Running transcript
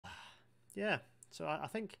Yeah, so I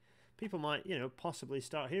think people might, possibly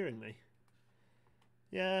start hearing me.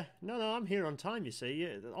 Yeah, no, I'm here on time, you see.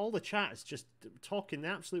 All the chat is just talking the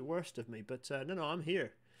absolute worst of me, but no, I'm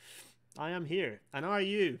here. I am here. And are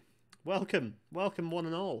you? Welcome. Welcome, one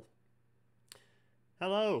and all.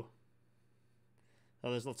 Hello.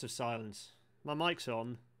 Oh, there's lots of silence. My mic's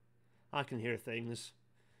on. I can hear things.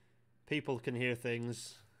 People can hear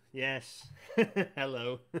things. Yes.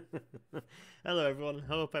 Hello. Hello, everyone.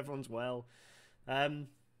 Hope everyone's well. How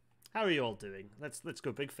are you all doing? Let's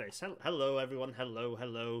go big face. Hello, everyone.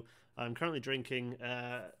 Hello. I'm currently drinking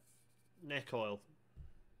neck oil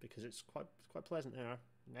because it's quite pleasant there.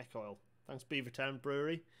 Neck oil. Thanks, Beavertown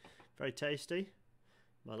Brewery. Very tasty.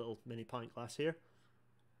 My little mini pint glass here.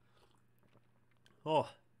 Oh,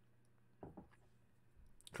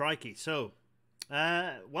 crikey. So,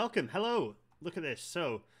 welcome. Hello. Look at this.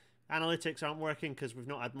 So, analytics aren't working because we've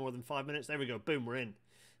not had more than 5 minutes. There we go. Boom, we're in.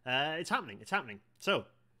 It's happening. So,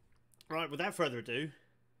 right, without further ado,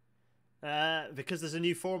 because there's a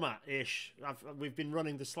new format-ish, we've been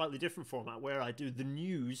running the slightly different format where I do the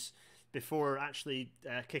news before actually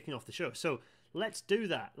kicking off the show. So, let's do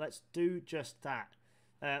that. Let's do just that.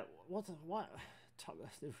 What?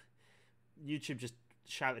 YouTube just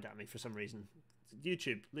shouted at me for some reason.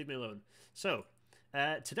 YouTube, leave me alone. So,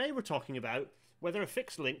 today we're talking about whether a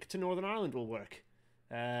fixed link to Northern Ireland will work.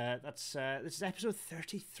 This is episode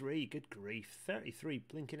 33. Good grief, 33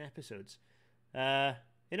 blinking episodes. In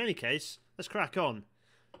any case, let's crack on.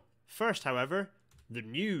 First, however, the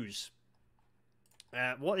news.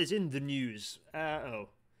 What is in the news?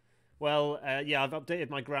 Well, yeah, I've updated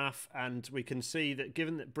my graph, and we can see that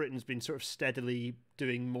given that Britain's been sort of steadily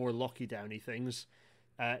doing more locky-downy things,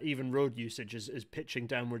 even road usage is pitching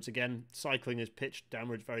downwards again. Cycling is pitched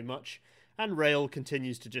downwards very much, and rail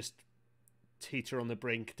continues to just teeter on the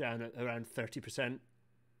brink down at around 30%,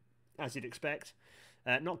 as you'd expect.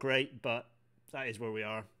 Not great, but that is where we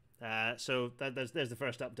are. So there's the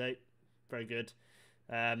first update. Very good.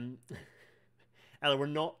 Ella, we're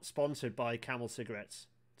not sponsored by Camel cigarettes.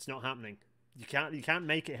 It's not happening. You can't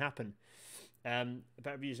make it happen.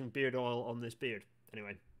 Better be using beard oil on this beard.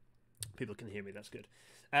 Anyway, people can hear me. That's good.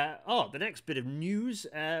 The next bit of news.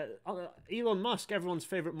 Elon Musk, everyone's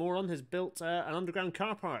favourite moron, has built an underground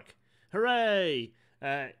car park. Hooray!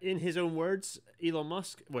 In his own words, Elon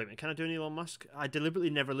Musk... Wait a minute, can I do an Elon Musk? I deliberately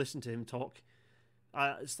never listen to him talk.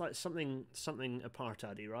 It's like something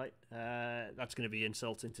apartheidy, right? That's going to be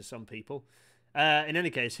insulting to some people. In any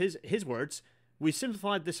case, his words... We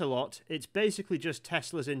simplified this a lot. It's basically just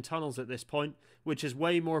Teslas in tunnels at this point, which is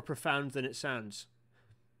way more profound than it sounds.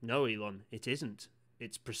 No, Elon, it isn't.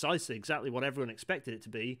 It's precisely exactly what everyone expected it to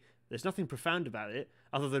be. There's nothing profound about it,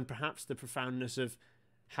 other than perhaps the profoundness of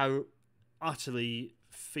how utterly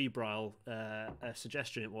febrile a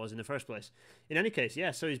suggestion it was in the first place. In any case, yeah,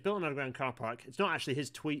 so he's built an underground car park. It's not actually his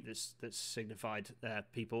tweet that's signified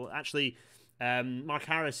people. Actually, Mark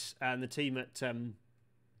Harris and the team at...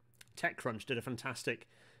 TechCrunch did a fantastic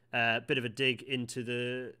bit of a dig into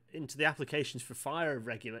the applications for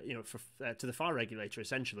to the fire regulator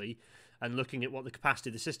essentially, and looking at what the capacity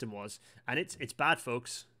of the system was, and it's bad,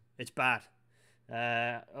 folks. It's bad.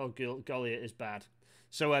 Golly, it is bad.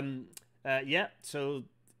 So yeah, so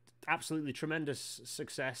absolutely tremendous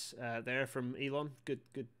success there from Elon.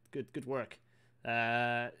 Good work.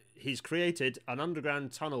 He's created an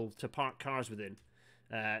underground tunnel to park cars within.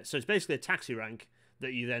 So it's basically a taxi rank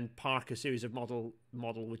that you then park a series of model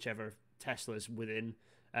whichever Teslas within,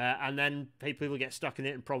 and then people get stuck in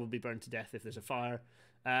it and probably burn to death if there's a fire.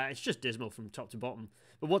 It's just dismal from top to bottom.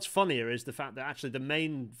 But what's funnier is the fact that actually the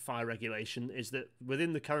main fire regulation is that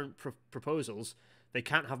within the current proposals, they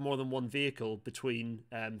can't have more than one vehicle between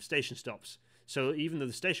station stops. So even though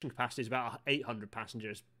the station capacity is about 800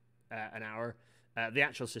 passengers an hour, the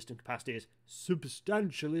actual system capacity is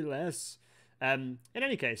substantially less. In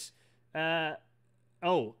any case...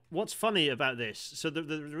 what's funny about this? So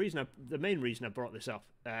the main reason I brought this up,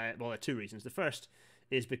 well, there are two reasons. The first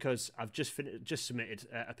is because I've just submitted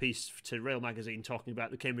a piece to Rail Magazine talking about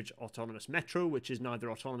the Cambridge Autonomous Metro, which is neither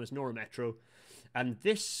autonomous nor a metro, and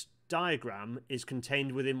this diagram is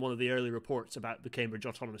contained within one of the early reports about the Cambridge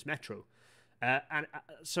Autonomous Metro.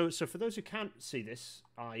 So for those who can't see this,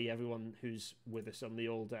 i.e. everyone who's with us on the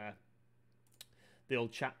old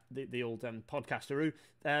podcasteroo.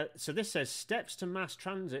 So this says steps to mass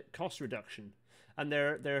transit cost reduction, and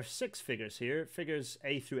there are 6 figures here, figures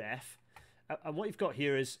A through F. And what you've got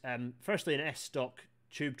here is firstly an S-stock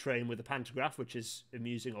tube train with a pantograph, which is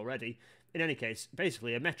amusing already. In any case,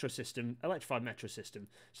 basically a metro system, electrified metro system.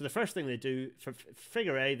 So the first thing they do for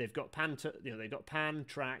figure A, they've got pan,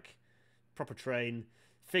 track, proper train.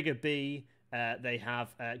 Figure B, they have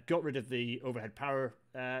got rid of the overhead power.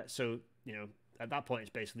 So, you know, at that point it's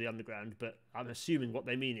basically underground, but I'm assuming what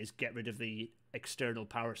they mean is get rid of the external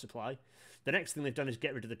power supply. The next thing they've done is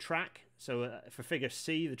get rid of the track. So for figure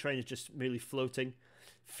C, the train is just merely floating.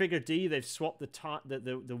 Figure D, they've swapped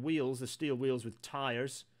the wheels, the steel wheels, with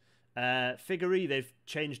tyres. Figure E, they've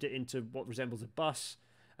changed it into what resembles a bus.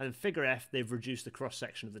 And then figure F, they've reduced the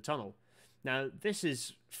cross-section of the tunnel. Now, this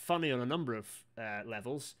is funny on a number of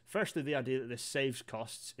levels. Firstly, the idea that this saves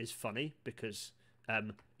costs is funny because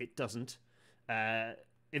it doesn't.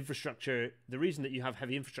 Infrastructure, the reason that you have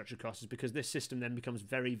heavy infrastructure costs is because this system then becomes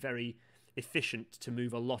very, very efficient to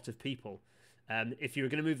move a lot of people. If you're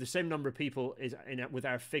going to move the same number of people with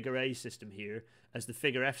our figure A system here as the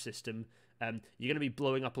figure F system, you're going to be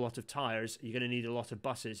blowing up a lot of tyres, you're going to need a lot of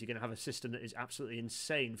buses, you're going to have a system that is absolutely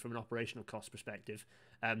insane from an operational cost perspective.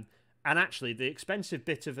 And actually, the expensive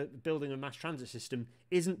bit of building a mass transit system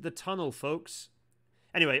isn't the tunnel, folks.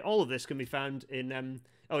 Anyway, all of this can be found in...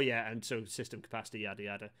 oh, yeah, and so system capacity, yada,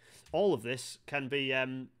 yada. All of this can be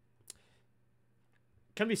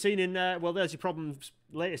seen in, well, There's Your Problem's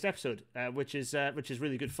latest episode, which is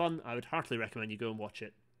really good fun. I would heartily recommend you go and watch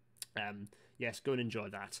it. Yes, go and enjoy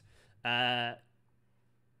that.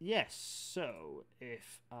 Yes, so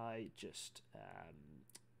if I just...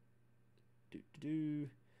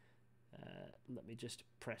 let me just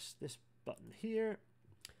press this button here.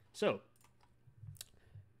 So...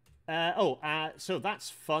 so that's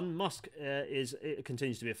fun. Musk it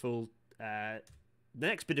continues to be a fool. The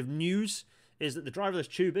next bit of news is that the driverless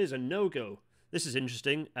tube is a no-go. This is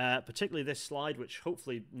interesting, particularly this slide, which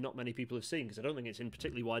hopefully not many people have seen because I don't think it's in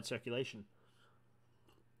particularly wide circulation.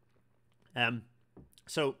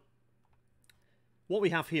 So what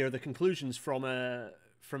we have here are the conclusions from a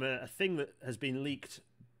thing that has been leaked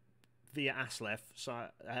via Aslev. So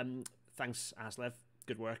thanks, Aslev.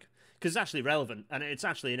 Good work. Because it's actually relevant, and it's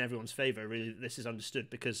actually in everyone's favour, really, that this is understood,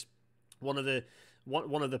 because one of the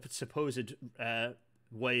supposed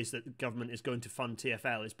ways that the government is going to fund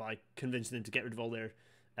TfL is by convincing them to get rid of all their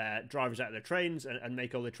drivers out of their trains and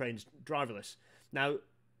make all their trains driverless. Now,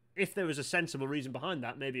 if there was a sensible reason behind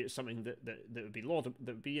that, maybe it's something that would be laudable,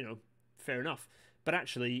 that would be, you know, fair enough. But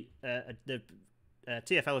actually, the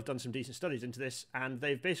TfL have done some decent studies into this, and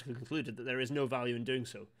they've basically concluded that there is no value in doing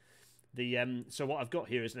so. So what I've got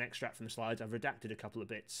here is an extract from the slides. I've redacted a couple of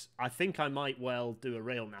bits. I think I might well do a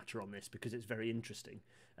rail natter on this because it's very interesting.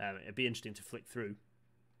 It'd be interesting to flick through,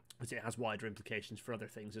 as it has wider implications for other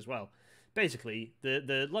things as well. Basically,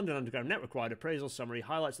 the London Underground network-wide appraisal summary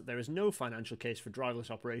highlights that there is no financial case for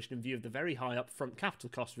driverless operation in view of the very high upfront capital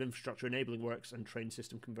cost of infrastructure enabling works and train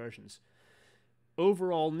system conversions.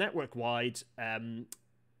 Overall, network-wide...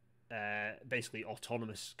 basically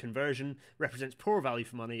autonomous conversion represents poor value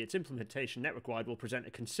for money. Its implementation network-wide will present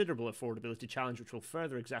a considerable affordability challenge which will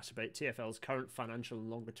further exacerbate TfL's current financial and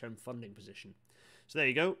longer-term funding position. So there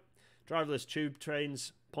you go. Driverless tube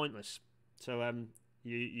trains, pointless. So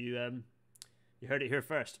you heard it here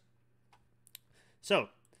first. So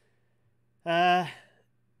oh,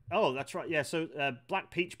 that's right. Yeah, so Black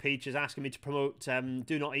Peach is asking me to promote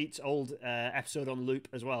Do Not Eat's old episode on loop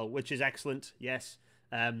as well, which is excellent. Yes.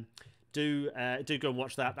 Do go and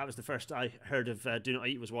watch that. That was the first I heard of Do Not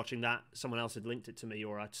Eat, was watching that. Someone else had linked it to me,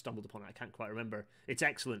 or I stumbled upon it. I can't quite remember. It's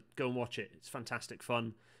excellent. Go and watch it. It's fantastic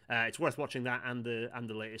fun. It's worth watching that and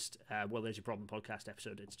the latest Well, There's Your Problem podcast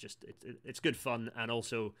episode. It's just it's good fun, and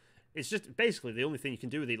also it's just basically the only thing you can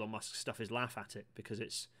do with Elon Musk stuff is laugh at it because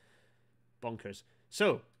it's bonkers.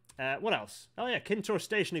 So what else? Oh yeah, Kintor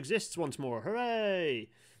Station exists once more. Hooray!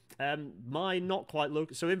 My not quite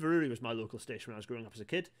local, so Inverurie was my local station when I was growing up as a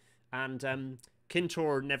kid, and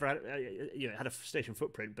Kintor never had, it had a station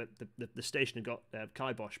footprint, but the station had got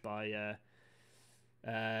kiboshed by,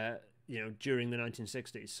 during the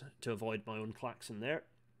 1960s to avoid my own klaxon there.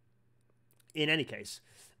 In any case,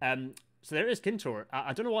 so there is Kintor.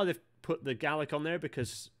 I don't know why they've put the Gaelic on there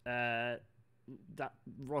because that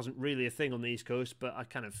wasn't really a thing on the East Coast, but I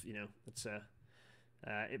kind of, it's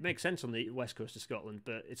it makes sense on the west coast of Scotland,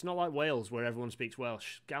 but it's not like Wales where everyone speaks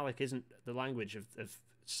Welsh. Gaelic isn't the language of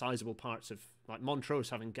sizable parts of, like Montrose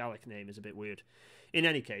having Gaelic name is a bit weird. In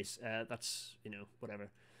any case, that's, whatever.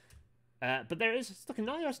 But there is, it's looking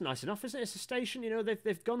nice, that's nice enough, isn't it? It's a station,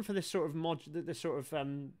 they've gone for this sort of this sort of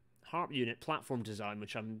harp unit platform design,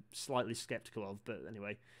 which I'm slightly skeptical of, but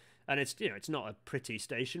anyway. And it's, it's not a pretty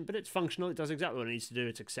station, but it's functional. It does exactly what it needs to do.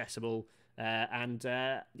 It's accessible.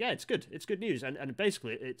 Yeah, it's good. It's good news. And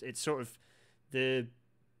basically, it's sort of the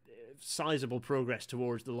sizable progress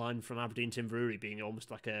towards the line from Aberdeen to Inverurie being almost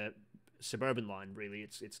like a suburban line. Really,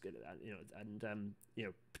 it's good, you know, and you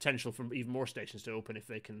know, potential for even more stations to open if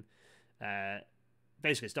they can.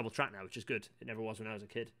 Basically, it's double track now, which is good. It never was when I was a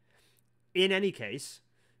kid. In any case,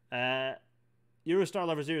 Eurostar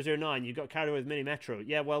Lover 009, you got carried away with Mini Metro.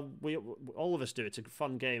 Yeah, well, we all of us do. It's a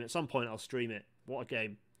fun game. At some point, I'll stream it. What a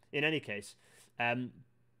game. In any case,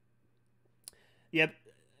 yeah,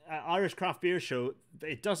 Irish Craft Beer Show,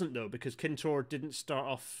 it doesn't, though, because Kintor didn't start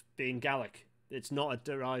off being Gaelic. It's not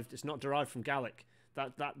derived from Gaelic.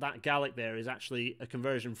 That Gaelic there is actually a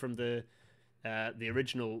conversion from the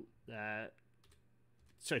original.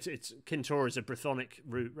 So it's Kintor is a Brythonic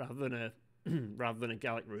root rather than a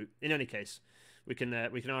Gaelic root. In any case, we can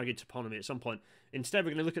argue toponymy at some point. Instead,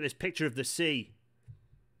 we're going to look at this picture of the sea.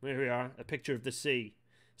 Here we are, a picture of the sea.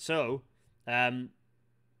 So, Scottish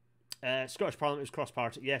Parliament was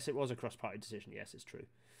cross-party. Yes, it was a cross-party decision. Yes, it's true.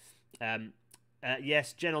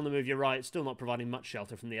 Yes, Jen on the Move, you're right. It's still not providing much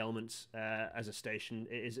shelter from the elements as a station.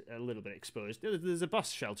 It is a little bit exposed. There's a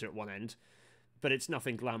bus shelter at one end, but it's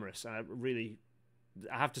nothing glamorous. I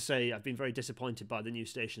have to say, I've been very disappointed by the new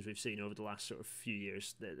stations we've seen over the last sort of few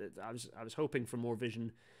years. I was hoping for more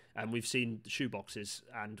vision, and we've seen shoeboxes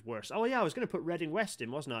and worse. Oh yeah, I was going to put Reading West in,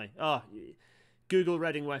 wasn't I? Oh, Google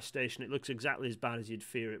Reading West station. It looks exactly as bad as you'd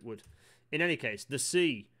fear it would. In any case, the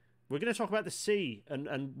sea. We're going to talk about the sea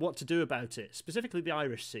and what to do about it, specifically the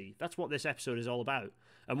Irish Sea. That's what this episode is all about.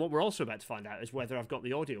 And what we're also about to find out is whether I've got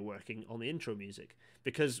the audio working on the intro music,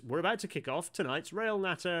 because we're about to kick off tonight's Rail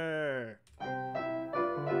Natter.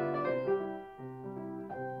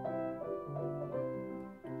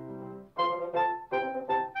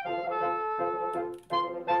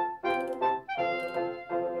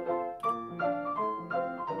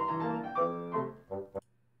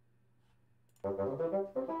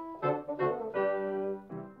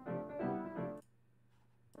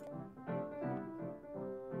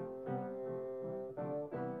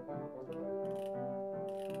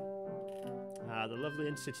 The lovely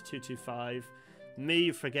Incity 225.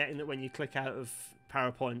 Me forgetting that when you click out of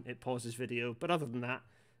PowerPoint, it pauses video. But other than that,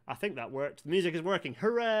 I think that worked. The music is working.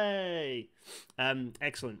 Hooray!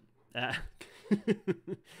 Excellent.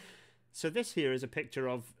 So this here is a picture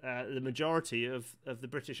of the majority of the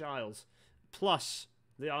British Isles, plus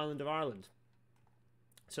the island of Ireland.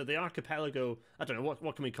 So the archipelago, I don't know,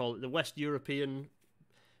 what can we call it? The West European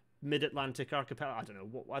Mid-Atlantic archipelago.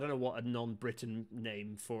 I don't know what a non-Britain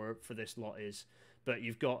name for this lot is, but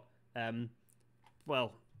you've got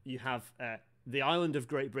you have the island of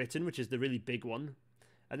Great Britain, which is the really big one,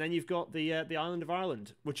 and then you've got the island of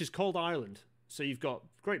Ireland, which is called Ireland. So you've got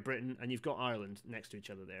Great Britain and you've got Ireland next to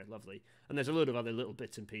each other there. Lovely. And there's a load of other little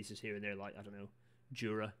bits and pieces here and there, like, I don't know,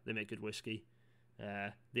 Jura, they make good whiskey.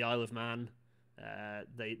 The Isle of Man,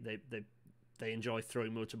 they enjoy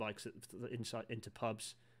throwing motorbikes into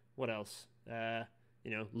pubs. What else?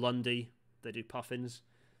 Lundy, they do puffins.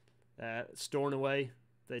 Stornoway,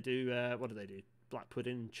 they do, what do they do? Black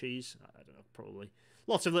pudding, cheese? I don't know, probably.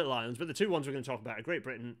 Lots of little islands, but the two ones we're going to talk about are Great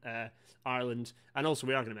Britain, Ireland, and also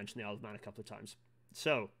we are going to mention the Isle of Man a couple of times.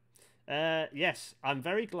 So, yes, I'm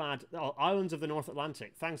very glad. Oh, Islands of the North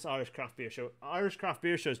Atlantic. Thanks, Irish Craft Beer Show. Irish Craft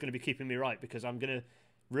Beer Show is going to be keeping me right, because I'm going to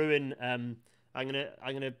ruin. I'm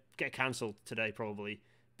gonna get cancelled today probably,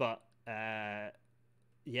 but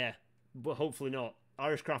yeah, but hopefully not.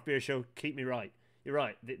 Irish Craft Beer Show, keep me right. You're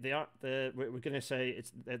right. We're going to say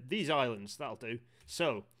it's these islands. That'll do.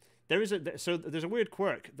 So there's a weird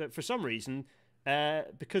quirk that for some reason,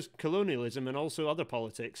 because colonialism and also other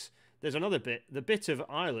politics, there's another bit, the bit of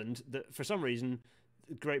Ireland that for some reason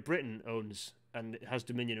Great Britain owns and has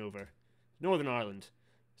dominion over, Northern Ireland.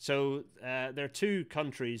 So there are two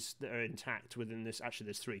countries that are intact within this. Actually,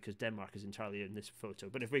 there's three, because Denmark is entirely in this photo.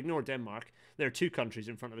 But if we ignore Denmark, there are two countries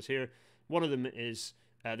in front of us here. One of them is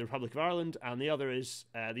the Republic of Ireland, and the other is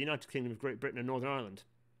the United Kingdom of Great Britain and Northern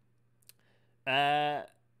Ireland.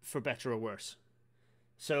 For better or worse.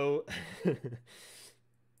 So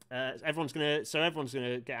everyone's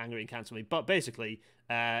gonna get angry and cancel me. But basically,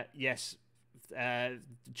 yes,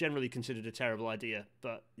 generally considered a terrible idea.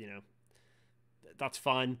 But that's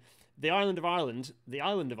fine. The island of Ireland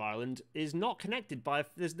is not connected by.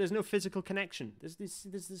 There's no physical connection. There's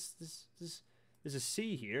a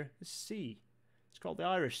sea here. This sea. It's called the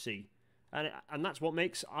Irish Sea, and that's what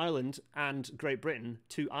makes Ireland and Great Britain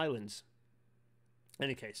two islands. In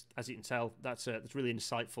any case, as you can tell, that's really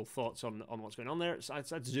insightful thoughts on what's going on there. So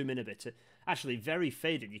I'd zoom in a bit. Actually, very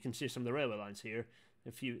faded. You can see some of the railway lines here.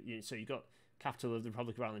 So you got capital of the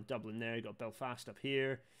Republic of Ireland, Dublin there. You got Belfast up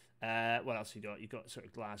here. What else you got? You got sort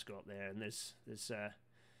of Glasgow up there, and there's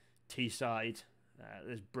Teesside,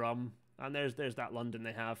 there's Brum, and there's that London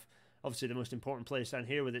they have, Obviously, the most important place down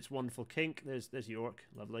here with its wonderful kink. There's York,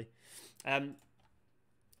 lovely.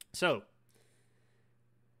 So,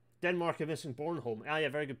 Denmark are missing Bornholm. Ah, yeah,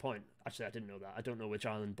 very good point. Actually, I didn't know that. I don't know which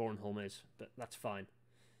island Bornholm is, but that's fine.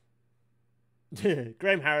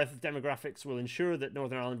 Graham Harrith, demographics will ensure that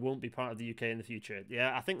Northern Ireland won't be part of the UK in the future.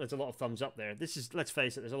 Yeah, I think there's a lot of thumbs up there. This is, let's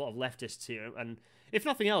face it, there's a lot of leftists here, and if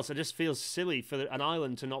nothing else, it just feels silly for an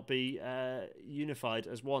island to not be unified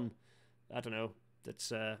as one. I don't know.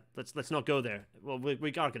 Let's not go there. Well, we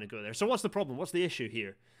are going to go there. So what's the problem? What's the issue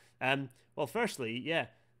here? Well, firstly, yeah,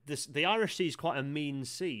 the Irish Sea is quite a mean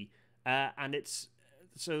sea, and it's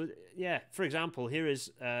so yeah. For example, here is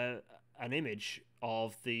an image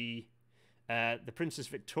of the Princess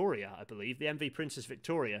Victoria, I believe, the MV Princess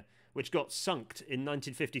Victoria, which got sunk in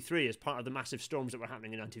 1953 as part of the massive storms that were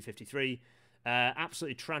happening in 1953.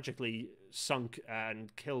 Absolutely tragically sunk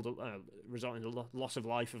and killed, resulting in the loss of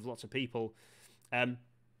life of lots of people.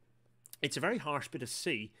 It's a very harsh bit of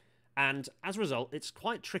sea, and as a result, it's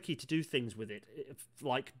quite tricky to do things with it,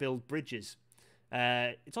 like build bridges.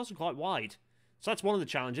 It's also quite wide. So that's one of the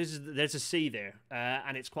challenges, is that there's a sea there,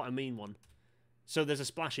 and it's quite a mean one. So there's a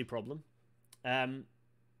splashy problem.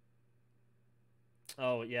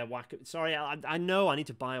 Oh yeah, Wacom. Sorry, I know I need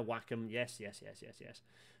to buy a Wacom. Yes.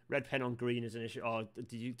 Red pen on green is an issue. Oh,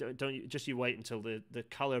 don't you just wait until the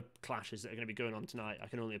color clashes that are going to be going on tonight. I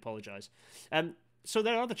can only apologize. So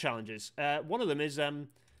there are other challenges. One of them is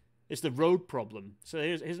the road problem. So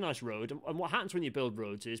here's a nice road, and what happens when you build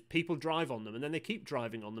roads is people drive on them, and then they keep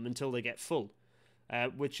driving on them until they get full,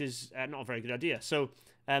 which is not a very good idea. So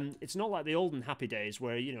it's not like the olden happy days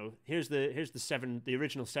where, you know, here's the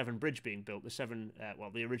original Severn Bridge being built,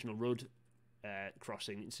 the original road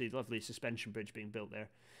crossing. You can see the lovely suspension bridge being built there,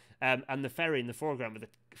 and the ferry in the foreground with a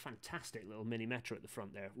fantastic little mini metro at the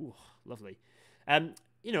front there. Ooh, lovely.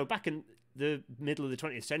 You know, back in the middle of the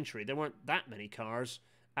 20th century, there weren't that many cars,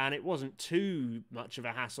 and it wasn't too much of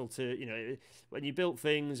a hassle to, you know, when you built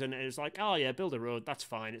things, and it was like, oh yeah, build a road, that's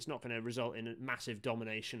fine. It's not going to result in a massive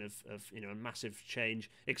domination of you know, a massive change,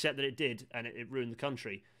 except that it did, and it ruined the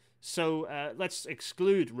country. So let's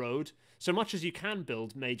exclude road. So much as you can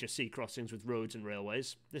build major sea crossings with roads and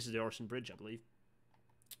railways. This is the Orson Bridge, I believe.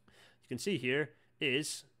 You can see here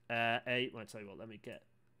is well, I'll tell you what,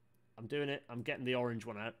 I'm doing it. I'm getting the orange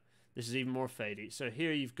one out. This is even more fadey. So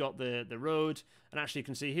here you've got the road, and actually you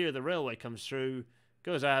can see here the railway comes through,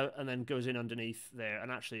 goes out, and then goes in underneath there. And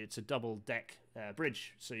actually it's a double deck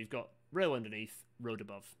bridge. So you've got rail underneath, road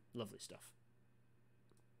above. Lovely stuff.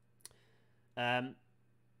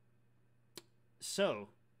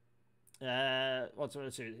 What's I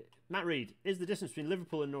say? Matt Reed, is the distance between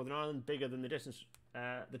Liverpool and Northern Ireland bigger than the distance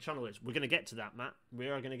the Channel is? We're going to get to that, Matt. We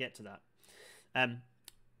are going to get to that.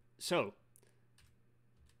 So,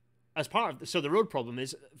 as part of the road problem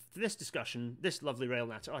is, for this discussion, this lovely rail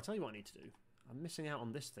net. Oh, I'll tell you what I need to do. I'm missing out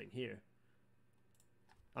on this thing here.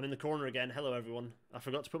 I'm in the corner again. Hello, everyone. I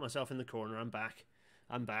forgot to put myself in the corner. I'm back.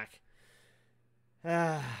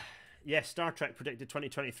 Yes, Star Trek predicted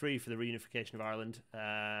 2023 for the reunification of Ireland.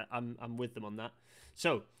 I'm with them on that.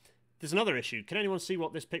 So, there's another issue. Can anyone see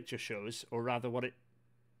what this picture shows, or rather what it...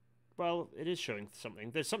 Well, it is showing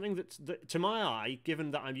something. There's something that to my eye,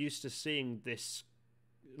 given that I'm used to seeing this,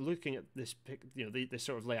 looking at this, you know, this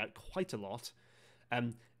sort of layout quite a lot,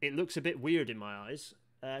 it looks a bit weird in my eyes.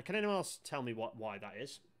 Can anyone else tell me why that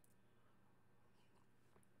is?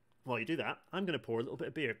 While you do that, I'm going to pour a little bit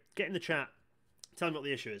of beer. Get in the chat. Tell me what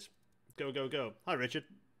the issue is. Go, go, go. Hi, Richard.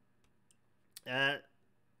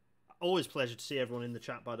 Always a pleasure to see everyone in the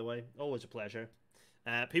chat, by the way. Always a pleasure.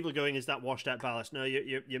 People are going, is that washed out ballast? No,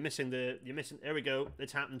 you're missing the... There we go.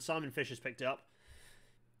 It's happened. Simon Fisher's picked it up.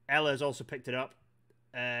 Ella has also picked it up.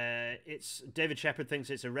 It's David Shepherd thinks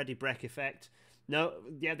it's a Ready Breck effect. No,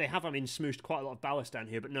 yeah, they have, smooshed quite a lot of ballast down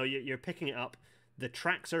here, but no, you're picking it up. The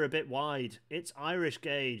tracks are a bit wide. It's Irish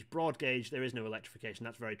gauge, broad gauge. There is no electrification.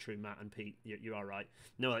 That's very true, Matt and Pete. You are right.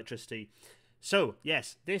 No electricity. So,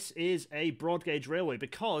 yes, this is a broad gauge railway,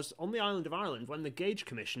 because on the island of Ireland, when the Gauge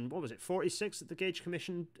Commission, what was it, 46 that the Gauge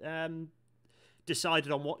Commission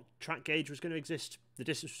decided on what track gauge was going to exist, the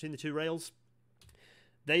distance between the two rails.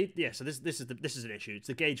 So this is an issue. It's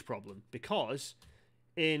the gauge problem, because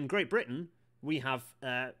in Great Britain we have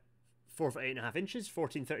 4 foot 8.5 inches,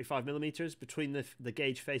 1435 millimeters between the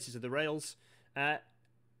gauge faces of the rails.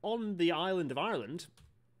 On the island of Ireland,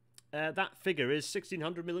 that figure is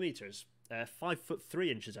 1600 millimeters, 5 foot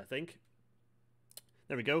 3 inches, I think.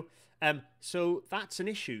 There we go. So that's an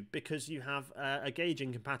issue, because you have a gauge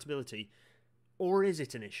incompatibility. Or is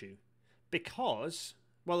it an issue? Because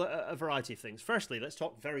Well, a variety of things. Firstly, let's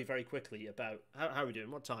talk very, very quickly about how are we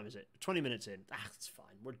doing? What time is it? 20 minutes in. That's fine.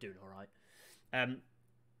 We're doing all right.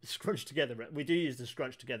 Scrunch together. We do use the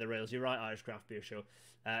scrunch together rails. You're right, Irish Craft Beer Show.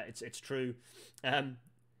 It's true.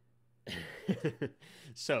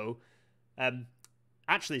 So,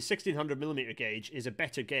 actually, 1600mm gauge is a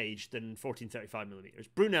better gauge than 1435mm.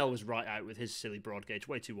 Brunel was right out with his silly broad gauge,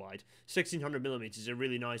 way too wide. 1600mm is a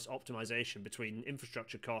really nice optimization between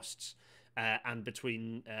infrastructure costs and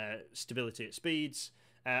between stability at speeds.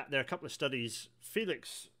 There are a couple of studies.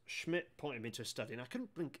 Felix Schmidt pointed me to a study, and I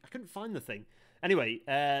couldn't find the thing. Anyway,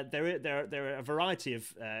 there are a variety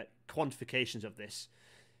of quantifications of this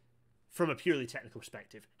from a purely technical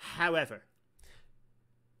perspective. However,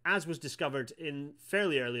 as was discovered in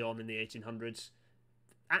fairly early on in the 1800s,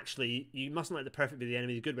 actually, you mustn't let the perfect be the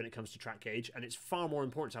enemy of the good when it comes to track gauge, and it's far more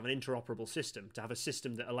important to have an interoperable system, to have a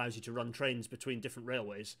system that allows you to run trains between different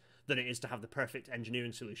railways, than it is to have the perfect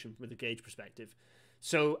engineering solution with a gauge perspective.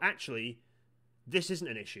 So actually, this isn't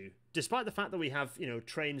an issue, despite the fact that we have,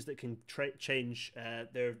 trains that can change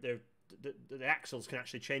the axles can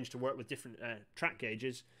actually change to work with different track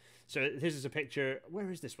gauges. So this is a picture. Where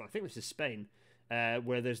is this one? I think this is Spain.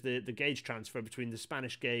 Where there's the gauge transfer between the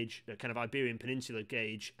Spanish gauge, the kind of Iberian Peninsula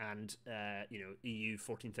gauge, and EU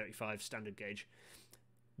 1435 standard gauge.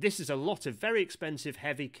 This is a lot of very expensive,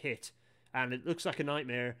 heavy kit, and it looks like a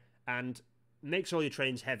nightmare, and makes all your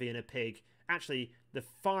trains heavy and a pig. Actually, the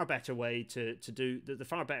far better way to do the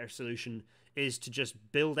far better solution is to just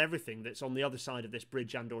build everything that's on the other side of this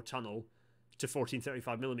bridge and or tunnel to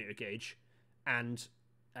 1435mm gauge, and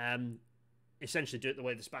essentially do it the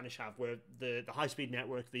way the Spanish have, where the high-speed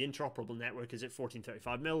network, the interoperable network, is at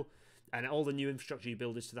 1435mm, and all the new infrastructure you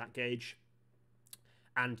build is to that gauge.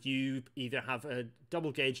 And you either have a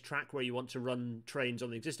double gauge track where you want to run trains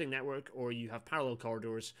on the existing network, or you have parallel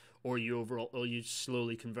corridors, or you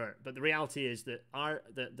slowly convert. But the reality is that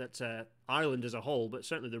Ireland as a whole, but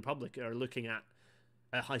certainly the Republic, are looking at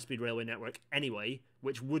a high-speed railway network anyway,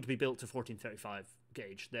 which would be built to 1435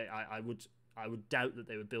 gauge. I would doubt that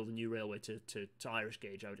they would build a new railway to Irish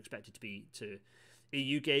gauge. I would expect it to be to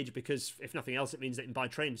EU gauge, because if nothing else, it means they can buy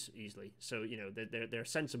trains easily. So there are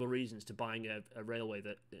sensible reasons to buying a railway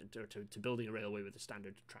to building a railway with a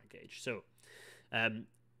standard track gauge. So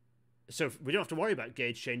we don't have to worry about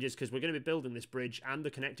gauge changes, because we're going to be building this bridge and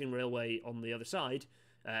the connecting railway on the other side,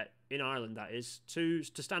 in Ireland that is, to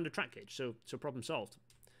standard track gauge. So problem solved.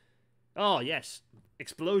 Oh yes,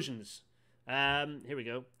 explosions. Here we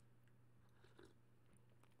go.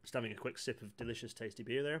 Just having a quick sip of delicious, tasty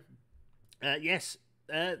beer there. Yes,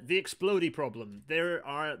 the explodey problem. There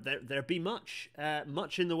be much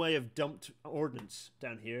in the way of dumped ordnance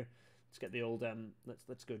down here. Let's get the old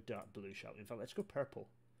let's go dark blue, shall we? In fact, let's go purple.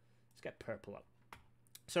 Let's get purple up.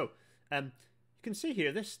 So you can see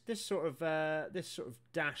here this sort of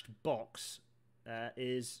dashed box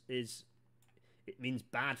is it means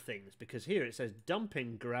bad things, because here it says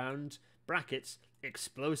dumping ground brackets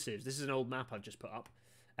explosives. This is an old map I've just put up.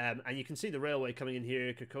 And you can see the railway coming in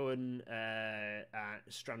here, Kirkcohen,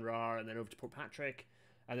 Stranraer, and then over to Port Patrick.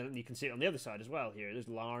 And then you can see it on the other side as well here. There's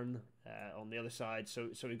Larne on the other side. So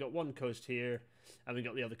we've got one coast here, and we've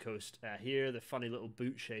got the other coast here. The funny little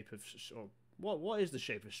boot shape of... What is the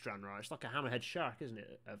shape of Stranraer? It's like a hammerhead shark, isn't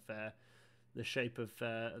it? Of the shape of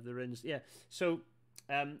the Rins. Yeah. So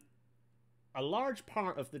a large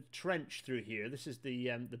part of the trench through here, this is the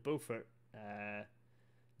Beaufort...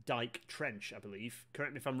 Dyke Trench, I believe.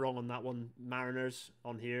 Correct me if I'm wrong on that one, mariners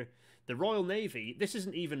on here. The Royal Navy, this is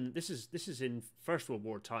in First World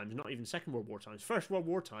War times, not even Second World War times. First World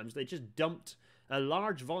War times, they just dumped a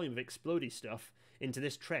large volume of explodey stuff into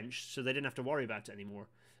this trench, so they didn't have to worry about it anymore.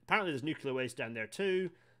 Apparently there's nuclear waste down there too.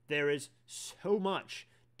 There is so much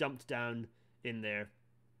dumped down in there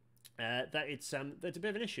that it's a bit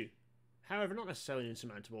of an issue. However, not necessarily an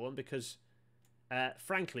insurmountable one, because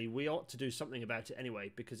frankly, we ought to do something about it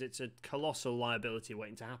anyway, because it's a colossal liability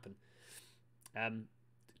waiting to happen.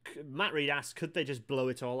 Matt Reed asked, could they just blow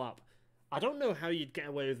it all up? I don't know how you'd get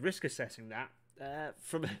away with risk assessing that,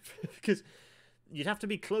 because you'd have to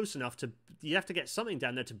be close enough to... You'd have to get something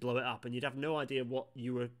down there to blow it up, and you'd have no idea what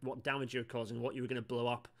damage you were causing, what you were going to blow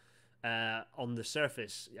up on the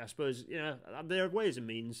surface. I suppose, there are ways and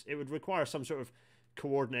means. It would require some sort of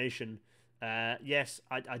coordination. Yes,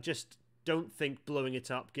 I just... don't think blowing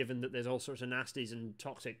it up, given that there's all sorts of nasties and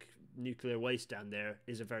toxic nuclear waste down there,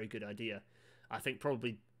 is a very good idea. I think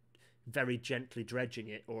probably very gently dredging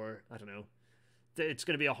it, or I don't know, it's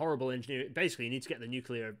going to be a horrible engineer. Basically, you need to get the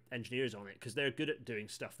nuclear engineers on it, because they're good at doing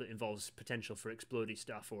stuff that involves potential for explodey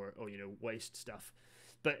stuff or waste stuff.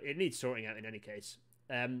 But it needs sorting out in any case.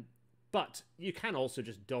 But you can also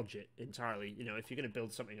just dodge it entirely. You know, if you're going to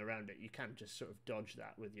build something around it, you can just sort of dodge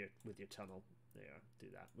that with your tunnel. There, do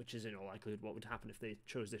that, which is in all likelihood what would happen if they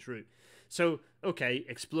chose this route. So, okay,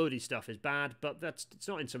 explodey stuff is bad, but it's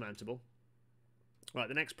not insurmountable. Right,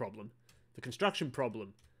 the next problem, the construction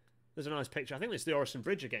problem. There's a nice picture. I think it's the Orison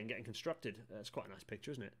Bridge again getting constructed. That's quite a nice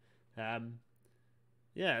picture, isn't it?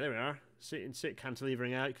 Yeah, there we are. See it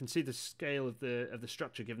cantilevering out. You can see the scale of the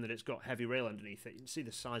structure, given that it's got heavy rail underneath it. You can see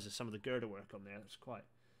the size of some of the girder work on there. It's quite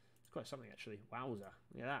something actually. Wowza!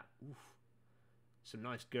 Look at that. Oof. Some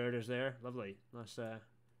nice girders there. Lovely. Nice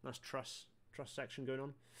truss section going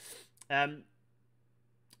on.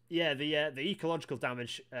 Yeah, the ecological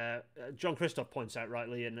damage. John Christoph points out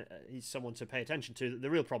rightly, and he's someone to pay attention to. The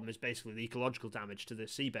real problem is basically the ecological damage to the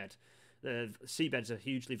seabed. The seabed's a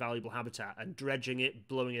hugely valuable habitat, and dredging it,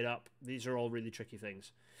 blowing it up, these are all really tricky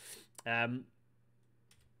things.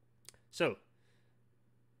 So,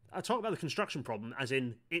 I talk about the construction problem as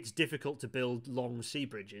in it's difficult to build long sea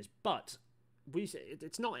bridges, but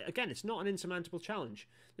it's not an insurmountable challenge.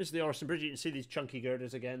 This is the Orison Bridge. You can see these chunky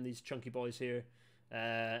girders again, these chunky boys here.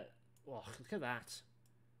 Oh, look at that.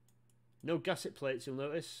 No gusset plates, you'll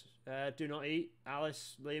notice. Do not eat.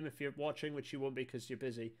 Alice, Liam, if you're watching, which you won't be because you're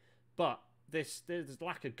busy. But there's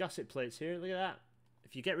lack of gusset plates here. Look at that.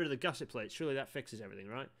 If you get rid of the gusset plates, surely that fixes everything,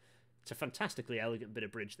 right? It's a fantastically elegant bit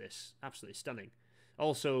of bridge, this. Absolutely stunning.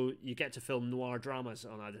 Also, you get to film noir dramas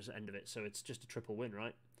on either end of it, so it's just a triple win,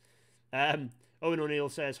 right? Owen O'Neill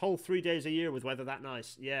says, whole 3 days a year with weather that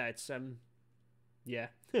nice. Yeah, it's, yeah.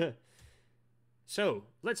 So,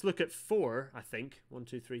 let's look at four, I think. 1,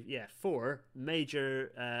 2, 3, yeah, four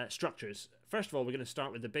major structures. First of all, we're going to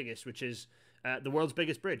start with the biggest, which is the world's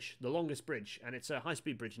biggest bridge, the longest bridge. And it's a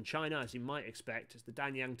high-speed bridge in China, as you might expect. It's the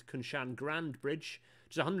Danyang to Kunshan Grand Bridge,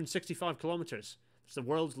 which is 165 kilometers. It's the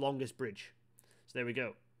world's longest bridge. So there we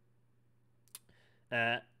go.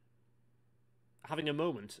 Having a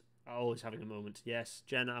moment. Always having a moment. Yes,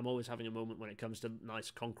 Jenna, I'm always having a moment when it comes to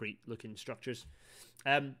nice concrete-looking structures.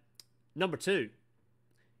 Number two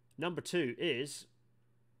is...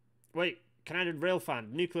 Wait, Canadian rail fan,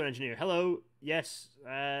 nuclear engineer. Hello. Yes,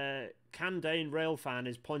 Candane rail fan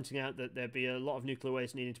is pointing out that there'd be a lot of nuclear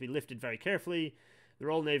waste needing to be lifted very carefully. The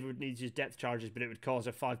Royal Navy would need to use depth charges, but it would cause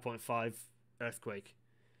a 5.5 earthquake.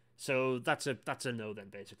 So that's a no then,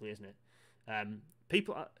 basically, isn't it?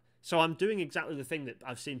 So I'm doing exactly the thing that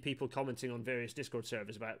I've seen people commenting on various Discord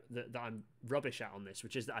servers about that I'm rubbish at on this,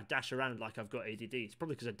 which is that I dash around like I've got ADD. It's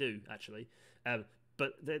probably because I do, actually.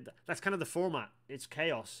 But that's kind of the format. It's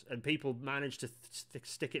chaos, and people manage to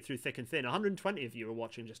stick it through thick and thin. 120 of you are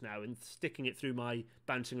watching just now and sticking it through my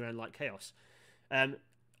bouncing around like chaos.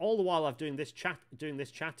 All the while I'm doing this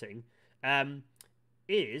chatting,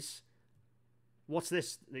 is what's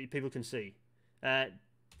this that people can see?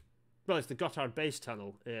 Well, it's the Gotthard Base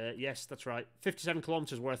Tunnel. Yes, that's right. 57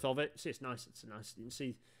 kilometers worth of it. See, it's nice. It's nice. You can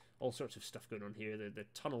see all sorts of stuff going on here. The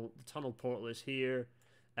tunnel portal is here.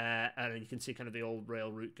 And you can see kind of the old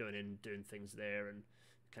rail route going in, doing things there, and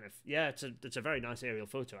kind of, yeah, it's a very nice aerial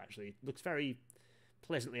photo, actually. It looks very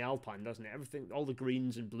pleasantly alpine, doesn't it? Everything, all the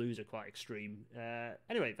greens and blues are quite extreme.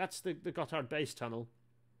 Anyway, that's the Gotthard Base Tunnel.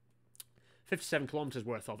 57 kilometers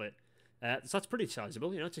worth of it. So that's pretty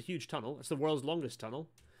sizable. You know, it's a huge tunnel. It's the world's longest tunnel.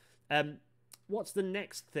 What's the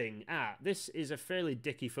next thing? This is a fairly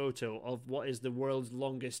dicky photo of what is the world's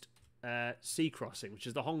longest sea crossing, which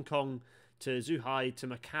is the Hong Kong to Zhuhai to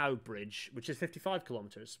Macau bridge, which is 55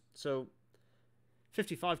 kilometers. So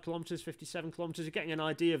 55 kilometers, 57 kilometers, you're getting an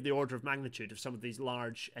idea of the order of magnitude of some of these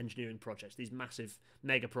large engineering projects, these massive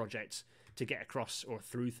mega projects to get across or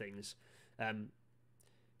through things. And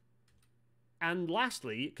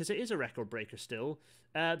lastly, because it is a record breaker still,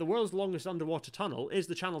 the world's longest underwater tunnel is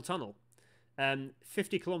the Channel Tunnel.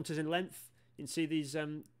 50 kilometers in length. You can see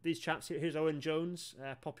these chaps here. Here's Owen Jones,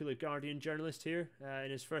 a popular Guardian journalist here, in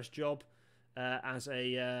his first job as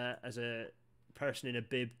a person in a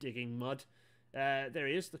bib digging mud. There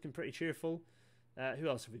he is, looking pretty cheerful. Who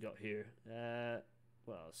else have we got here?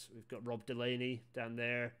 What else? We've got Rob Delaney down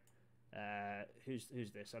there. Who's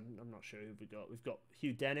this? I'm not sure who we got. We've got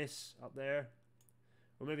Hugh Dennis up there,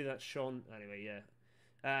 or maybe that's Sean. Anyway, yeah.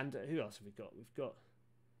 And who else have we got? We've got.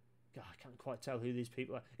 God, I can't quite tell who these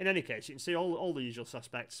people are. In any case, you can see all the usual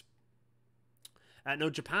suspects. No,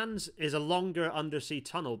 Japan's is a longer undersea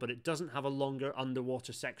tunnel, but it doesn't have a longer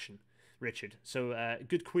underwater section, Richard. So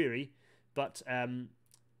good query, but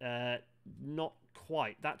not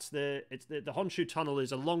quite. That's the Honshu tunnel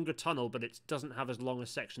is a longer tunnel, but it doesn't have as long a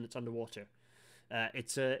section that's underwater.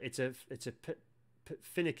 It's a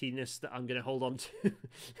finickiness that I'm going to hold on to.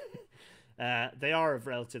 They are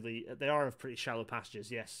of pretty shallow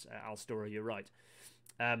passages. Yes, Alstora, you're right.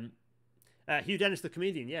 Hugh Dennis, the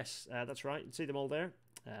comedian. Yes, that's right. You see them all there.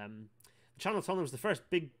 Channel Tunnel was the first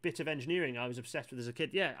big bit of engineering I was obsessed with as a kid.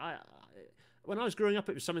 Yeah, when I was growing up,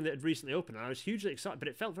 it was something that had recently opened, and I was hugely excited, but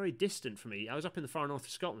it felt very distant for me. I was up in the far north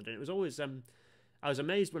of Scotland, and it was always I was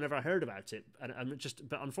amazed whenever I heard about it,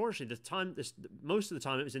 but unfortunately, most of the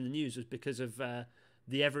time it was in the news was because of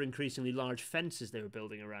the ever increasingly large fences they were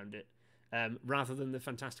building around it, rather than the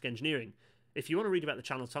fantastic engineering. If you want to read about the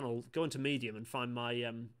Channel Tunnel, go into Medium and find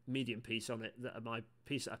my Medium piece on it, my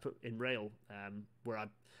piece that I put in Rail, where I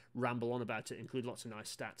ramble on about it, include lots of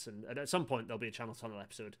nice stats, and at some point there'll be a Channel Tunnel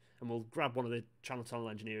episode, and we'll grab one of the Channel Tunnel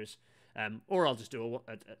engineers, or I'll just do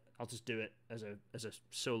it as a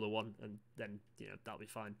solo one, and then that'll be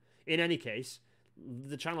fine. In any case,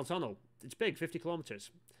 the Channel Tunnel, it's big, 50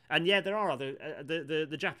 kilometers. And yeah, there are other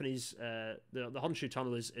the Japanese the Honshu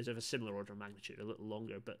Tunnel is of a similar order of magnitude, a little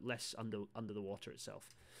longer, but less under the water itself.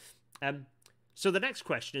 So the next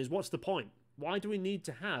question is, what's the point? Why do we need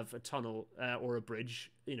to have a tunnel or a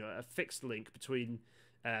bridge, a fixed link between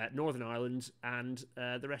Northern Ireland and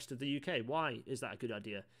the rest of the UK? Why is that a good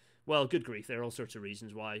idea? Well, good grief, there are all sorts of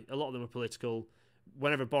reasons why. A lot of them are political.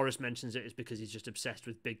 Whenever Boris mentions it, it's because he's just obsessed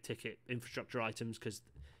with big ticket infrastructure items because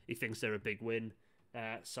he thinks they're a big win.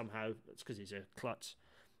 Somehow it's because he's a klutz,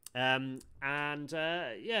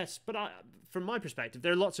 yes, but from my perspective,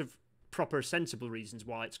 there are lots of proper, sensible reasons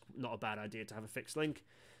why it's not a bad idea to have a fixed link.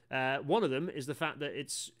 One of them is the fact that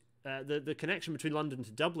it's the connection between London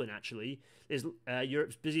to Dublin actually is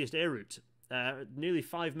Europe's busiest air route. Nearly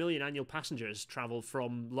 5 million annual passengers travel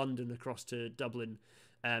from London across to Dublin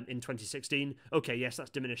in 2016. Okay, yes, that's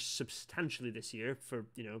diminished substantially this year for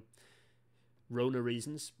Rona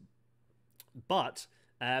reasons. But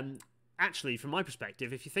actually, from my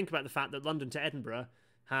perspective, if you think about the fact that London to Edinburgh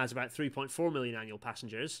has about 3.4 million annual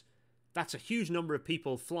passengers, that's a huge number of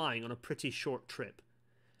people flying on a pretty short trip.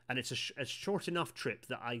 And it's a short enough trip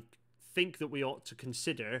that I think that we ought to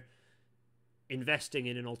consider investing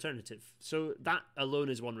in an alternative. So that alone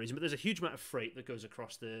is one reason. But there's a huge amount of freight that goes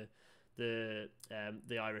across the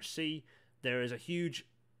Irish Sea. There is a huge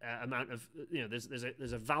amount of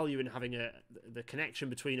there's a value in having the connection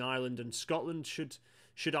between Ireland and Scotland. Should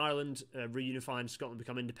Ireland reunify and Scotland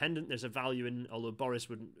become independent, there's a value in, although Boris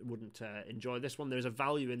wouldn't enjoy this one, there's a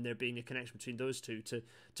value in there being a connection between those two to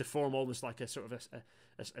form almost like a sort of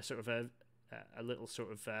a little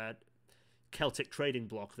sort of Celtic trading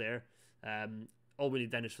bloc there. All we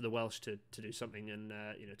need then is for the Welsh to do something and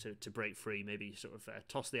to break free, maybe sort of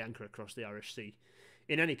toss the anchor across the Irish Sea.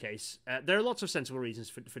 In any case, there are lots of sensible reasons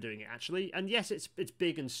for doing it, actually. And yes, it's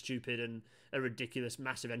big and stupid and a ridiculous,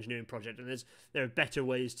 massive engineering project. And there are better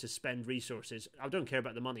ways to spend resources. I don't care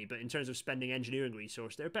about the money, but in terms of spending engineering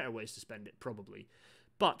resource, there are better ways to spend it, probably.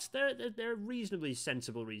 But there are reasonably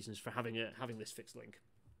sensible reasons for having this fixed link.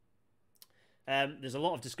 There's a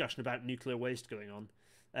lot of discussion about nuclear waste going on.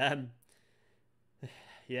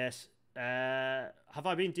 Yes. Have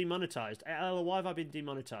I been demonetized? Why have I been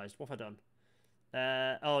demonetized? What have I done?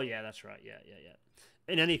 Oh yeah, that's right. Yeah.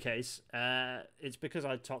 In any case, it's because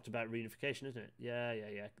I talked about reunification, isn't it? Yeah.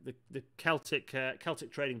 The Celtic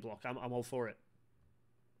trading bloc. I'm all for it.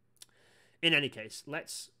 In any case,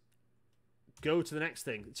 let's go to the next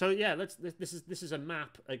thing. So yeah, this is a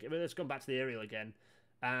map. Let's go back to the aerial again,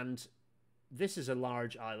 and this is a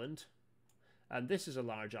large island, and this is a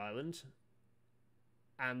large island,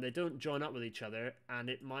 and they don't join up with each other, and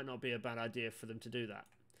it might not be a bad idea for them to do that.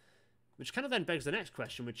 Which kind of then begs the next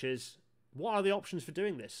question, which is, what are the options for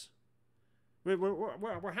doing this?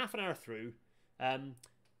 We're half an hour through, and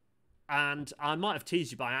I might have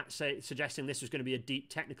teased you by suggesting this was going to be a deep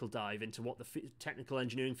technical dive into what the technical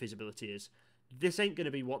engineering feasibility is. This ain't going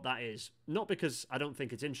to be what that is. Not because I don't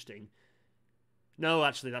think it's interesting. No,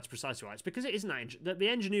 actually, that's precisely right. It's because it isn't that interesting. The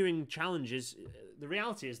engineering challenge is, the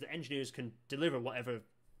reality is that engineers can deliver whatever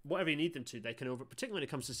you need them to. They can particularly when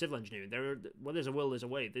it comes to civil engineering. Where there's a will, there's a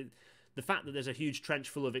way. The fact that there's a huge trench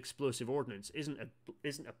full of explosive ordnance isn't a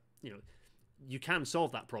you can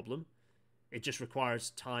solve that problem. It just requires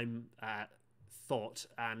time, thought,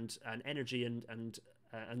 and energy, and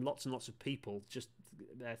lots and lots of people just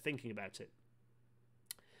thinking about it.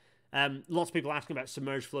 Lots of people asking about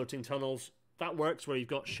submerged floating tunnels. That works where you've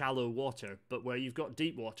got shallow water, but where you've got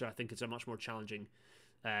deep water, I think it's a much more challenging.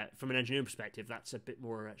 From an engineering perspective, that's a bit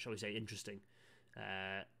more, shall we say, interesting.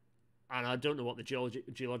 And I don't know what the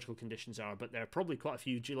geological conditions are, but there are probably quite a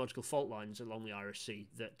few geological fault lines along the Irish Sea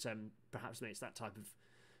that perhaps makes that type of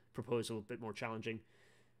proposal a bit more challenging.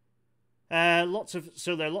 There are lots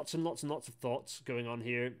and lots of thoughts going on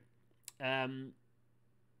here.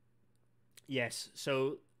 Yes.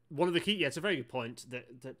 So one of the key, yeah, it's a very good point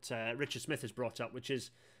that Richard Smith has brought up, which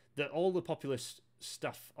is that all the populist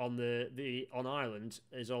stuff on on Ireland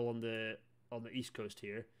is all on the east coast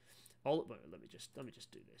here. Let me just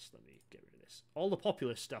do this. Let me get rid of this. All the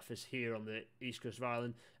populist stuff is here on the east coast of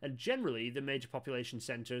Ireland, and generally the major population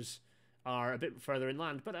centres are a bit further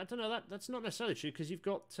inland. But I don't know, that's not necessarily true, because you've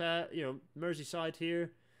got Merseyside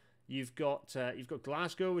here, you've got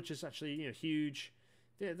Glasgow, which is actually huge.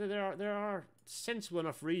 There are sensible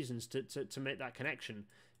enough reasons to make that connection,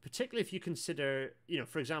 particularly if you consider,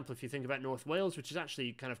 for example, if you think about North Wales, which is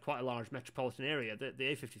actually kind of quite a large metropolitan area. The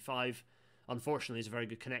A55, unfortunately, is a very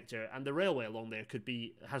good connector, and the railway along there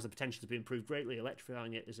has the potential to be improved greatly.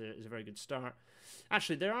 Electrifying it is a very good start.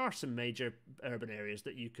 Actually, there are some major urban areas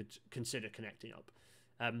that you could consider connecting up.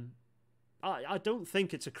 I don't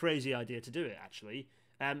think it's a crazy idea to do it, actually.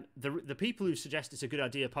 The people who suggest it's a good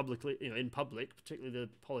idea publicly, in public, particularly the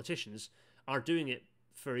politicians, are doing it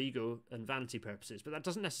for ego and vanity purposes, but that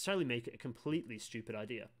doesn't necessarily make it a completely stupid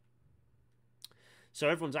idea. So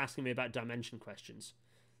everyone's asking me about dimension questions.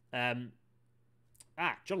 John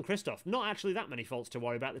Christoph, not actually that many faults to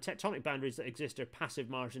worry about. The tectonic boundaries that exist are passive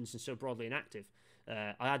margins and so broadly inactive.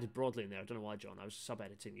 I added broadly in there. I don't know why, John. I was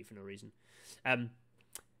sub-editing you for no reason.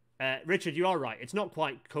 Richard, you are right. It's not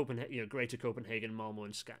quite Greater Copenhagen, Malmo,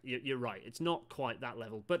 and You're right. It's not quite that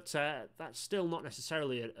level, but that's still not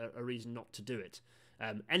necessarily a reason not to do it.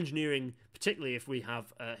 Engineering, particularly if we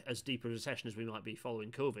have as deep a recession as we might be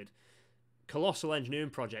following COVID, colossal engineering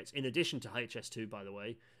projects, in addition to HS2, by the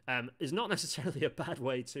way, is not necessarily a bad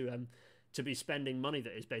way to be spending money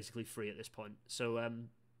that is basically free at this point. So,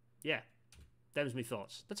 yeah, them's my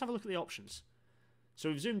thoughts. Let's have a look at the options. So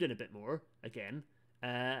we've zoomed in a bit more again.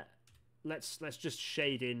 Let's just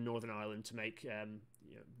shade in Northern Ireland to make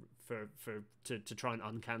to try and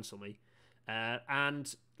uncancel me.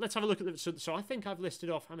 And let's have a look at so I think I've listed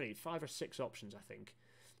off how many, 5 or 6 options, I think.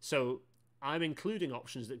 So I'm including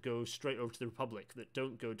options that go straight over to the Republic, that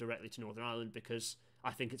don't go directly to Northern Ireland, because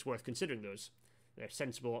I think it's worth considering those. They're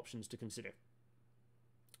sensible options to consider.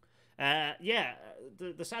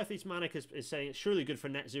 The Southeast Manic is saying it's surely good for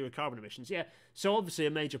net zero carbon emissions. Yeah, so obviously a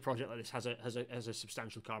major project like this has a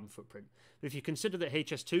substantial carbon footprint. But if you consider that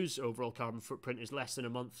HS2's overall carbon footprint is less than a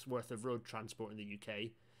month's worth of road transport in the UK,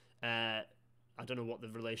 I don't know what the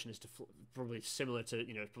relation is to probably similar to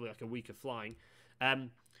probably like a week of flying.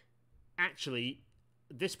 Actually,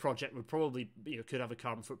 this project would probably could have a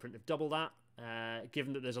carbon footprint of double that,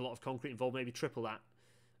 given that there's a lot of concrete involved, maybe triple that.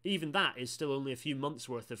 Even that is still only a few months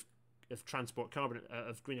worth of transport carbon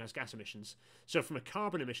greenhouse gas emissions. So from a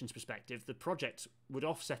carbon emissions perspective, the project would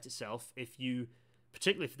offset itself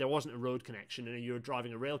particularly if there wasn't a road connection and you're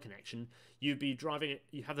driving a rail connection. You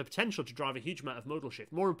have the potential to drive a huge amount of modal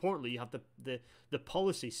shift. More importantly, you have the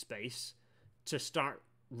policy space to start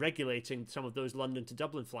regulating some of those London to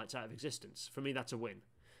Dublin flights out of existence. For me, that's a win.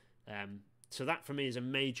 So that for me is a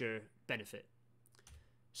major benefit.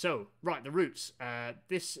 So, right, the routes.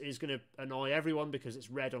 This is going to annoy everyone because it's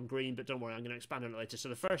red on green, but don't worry, I'm going to expand on it later. So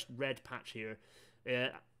the first red patch here,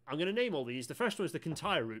 I'm going to name all these. The first one is the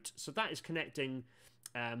Kintyre route. So that is connecting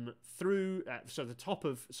through, the top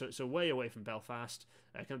of, so way away from Belfast,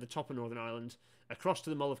 kind of the top of Northern Ireland, across to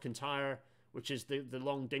the Mull of Kintyre, which is the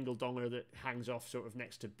long dingle-donger that hangs off sort of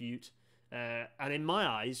next to Butte. And in my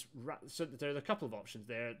eyes, so there are a couple of options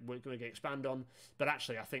there we're going to expand on, but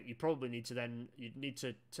actually I think you probably need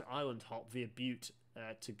to island hop via Butte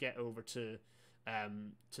to get over to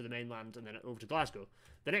the mainland and then over to Glasgow.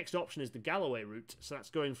 The next option is the Galloway route, so that's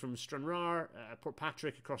going from Stranraer,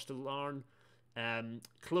 Portpatrick across to Larne,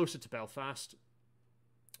 closer to Belfast.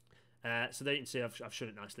 So there you can see I've shown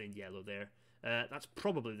it nicely in yellow there. That's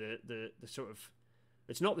probably the sort of,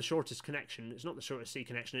 it's not the shortest connection, it's not the shortest sea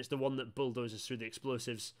connection, it's the one that bulldozes through the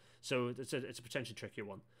explosives, so it's a potentially trickier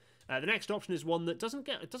one. The next option is one that doesn't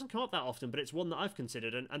come up that often, but it's one that I've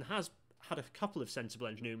considered and has had a couple of sensible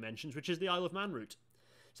engineering mentions, which is the Isle of Man route.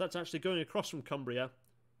 So that's actually going across from Cumbria.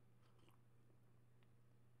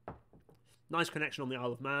 Nice connection on the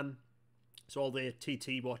Isle of Man, so all the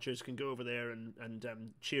TT watchers can go over there and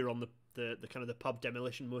cheer on the kind of the pub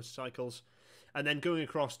demolition motorcycles. And then going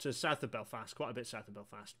across to south of Belfast, quite a bit south of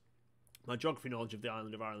Belfast. My geography knowledge of the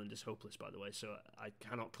island of Ireland is hopeless, by the way, so I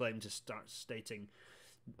cannot claim to start stating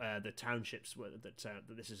the townships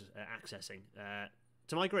that this is accessing.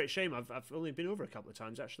 To my great shame, I've only been over a couple of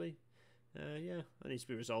times, actually. Yeah, that needs to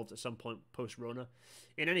be resolved at some point post-Rona.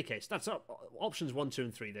 In any case, that's options 1, 2,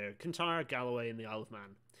 and 3 there. Kintyre, Galloway, and the Isle of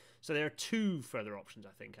Man. So there are 2 further options,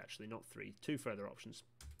 I think, actually, not 3. 2 further options.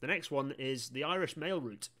 The next one is the Irish Mail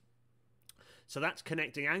route. So that's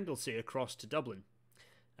connecting Anglesey across to Dublin.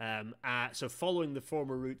 So following the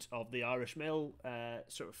former route of the Irish mail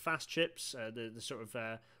sort of fast ships, the sort of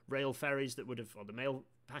rail ferries that would have, or the mail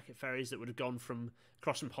packet ferries that would have gone from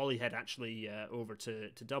across from Holyhead actually over to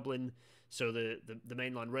Dublin. So the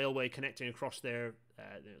mainline railway connecting across there,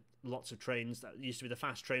 lots of trains. That used to be the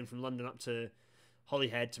fast train from London up to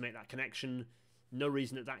Holyhead to make that connection. No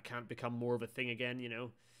reason that can't become more of a thing again, you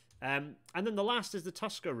know. And then the last is the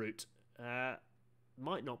Tusker route.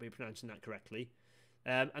 Might not be pronouncing that correctly.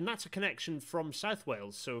 And that's a connection from South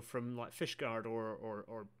Wales, so from like Fishguard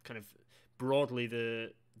or kind of broadly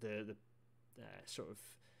the sort of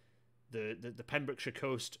the Pembrokeshire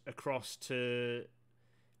coast across to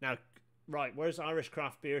now. Right, where's Irish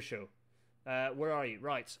Craft Beer Show? Where are you?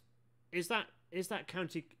 Right, is that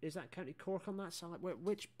County Cork on that side?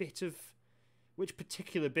 Which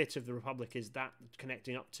particular bit of the Republic is that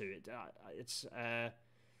connecting up to? Is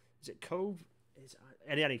it Cove?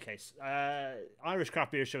 In any case, Irish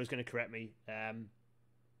Craft Beer Show is going to correct me.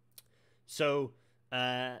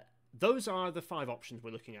 Those are the 5 options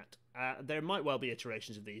we're looking at. There might well be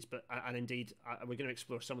iterations of these, but and indeed we're going to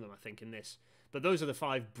explore some of them, I think, in this. But those are the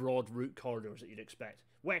 5 broad route corridors that you'd expect.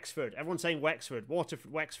 Wexford, everyone's saying Wexford.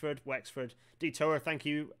 Waterford, Wexford. Detour, thank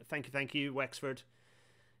you, Wexford.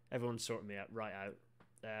 Everyone's sorting me out right out.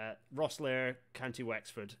 Rosslare, County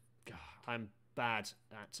Wexford. God, I'm bad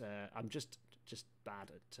at. I'm just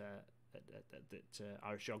bad at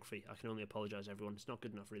Irish geography. I can only apologise, everyone. It's not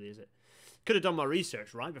good enough, really, is it? Could have done my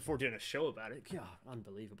research right before doing a show about it. God,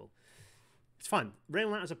 unbelievable. It's fine.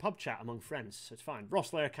 Railing that as a pub chat among friends, so it's fine.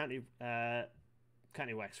 Rosslare, County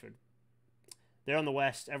Wexford. They're on the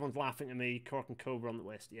west. Everyone's laughing at me. Cork and Cobra on the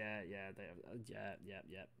west. Yeah.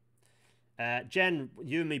 Jen,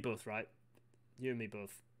 you and me both, right? You and me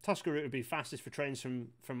both. Tusker route would be fastest for trains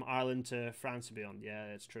from Ireland to France and beyond. Yeah,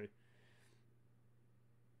 that's true.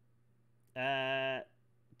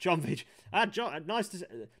 John Beach. John, nice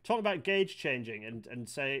to talk about gauge changing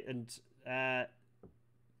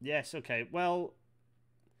yes, okay. Well,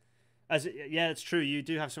 it's true. You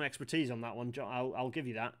do have some expertise on that one, John. I'll give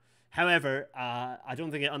you that. However, I don't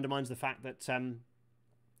think it undermines the fact that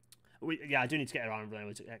I do need to get around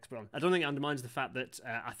an expert on. I don't think it undermines the fact that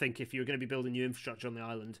I think if you're going to be building new infrastructure on the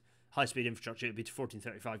island, high-speed infrastructure, it'd be to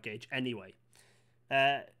 1435 gauge anyway.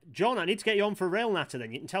 John, I need to get you on for Rail Natter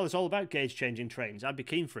then. You can tell us all about gauge-changing trains. I'd be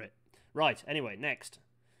keen for it. Right, anyway, next.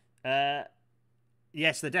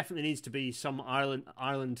 Yes, there definitely needs to be some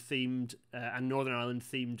Ireland-themed and Northern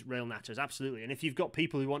Ireland-themed Rail Natters, absolutely. And if you've got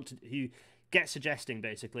people who get suggesting,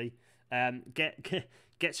 basically, get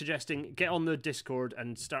on the Discord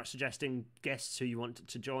and start suggesting guests who you want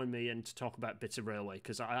to join me and to talk about bits of railway,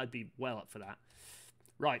 because I'd be well up for that.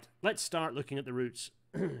 Right, let's start looking at the routes.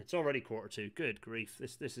 It's already 1:45. Good grief.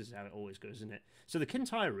 This is how it always goes, isn't it? So the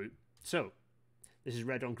Kintyre route. So this is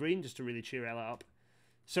red on green, just to really cheer Ella up.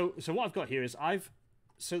 So what I've got here is I've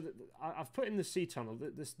put in the sea tunnel,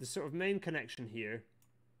 the sort of main connection here.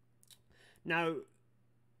 Now,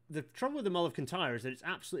 the trouble with the Mull of Kintyre is that it's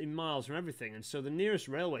absolutely miles from everything, and so the nearest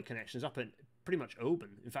railway connection is up at pretty much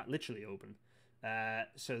Oban. In fact, literally Oban.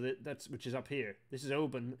 So that's which is up here. This is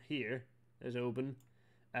Oban here. There's Oban,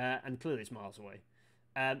 and clearly it's miles away.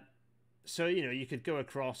 So you could go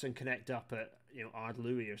across and connect up at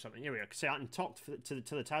Ardlui or something. Here we are. Say out and talk to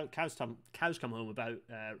the cows come home about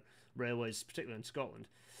railways, particularly in Scotland.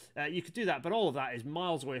 You could do that, but all of that is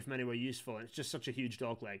miles away from anywhere useful, and it's just such a huge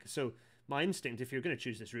dogleg. So my instinct, if you're going to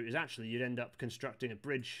choose this route, is actually you'd end up constructing a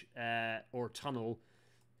bridge or tunnel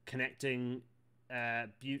connecting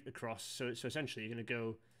Butte across. So essentially, you're going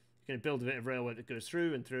to build a bit of railway that goes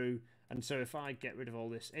through and through. And so if I get rid of all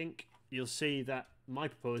this ink, you'll see that my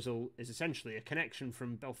proposal is essentially a connection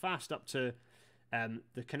from Belfast up to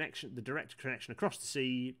the direct connection across the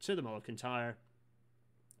sea to the Mull of Kintyre,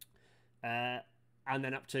 and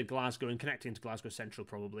then up to Glasgow and connecting to Glasgow Central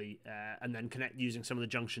probably, and then using some of the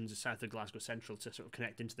junctions south of Glasgow Central to sort of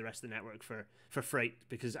connect into the rest of the network for freight,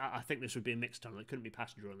 because I think this would be a mixed tunnel. It couldn't be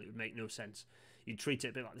passenger only. It would make no sense. You'd treat it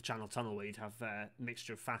a bit like the Channel Tunnel, where you'd have a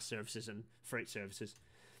mixture of fast services and freight services.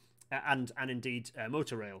 And indeed,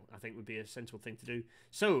 motor rail, I think, would be a sensible thing to do.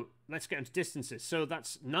 So let's get into distances. So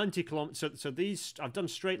that's 90 kilometers. So these, I've done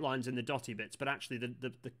straight lines in the dotty bits, but actually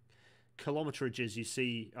the kilometerages you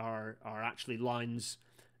see are actually lines.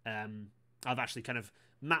 I've actually kind of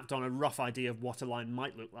mapped on a rough idea of what a line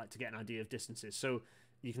might look like to get an idea of distances. So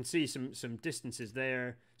you can see some distances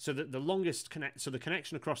there. So the longest the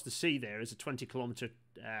connection across the sea there is a 20-kilometer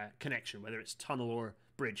connection, whether it's tunnel or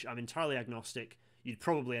bridge. I'm entirely agnostic. You'd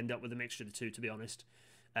probably end up with a mixture of the two, to be honest.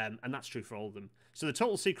 And that's true for all of them. So the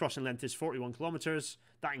total sea crossing length is 41 kilometres.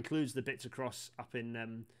 That includes the bits across up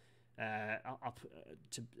in up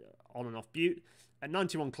to on and off Butte,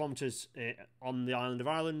 91 kilometres on the island of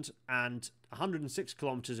Ireland, and 106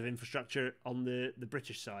 kilometres of infrastructure on the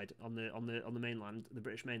British side, on the mainland, the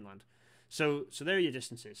British mainland. So there are your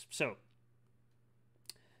distances. So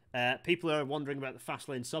people are wondering about the fast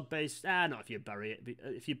lane sub base. Not if you bury it.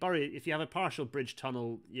 If you have a partial bridge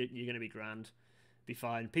tunnel, you're going to be grand, be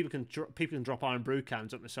fine. People can drop iron brew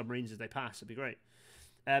cans up the submarines as they pass. It'd be great.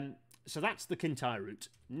 So that's the Kintyre route.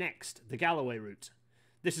 Next, the Galloway route.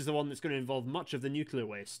 This is the one that's going to involve much of the nuclear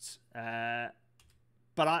wastes.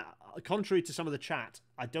 But contrary to some of the chat,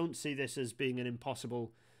 I don't see this as being an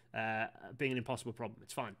impossible problem.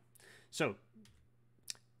 It's fine. So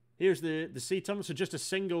here's the sea tunnel. So just a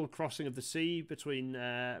single crossing of the sea between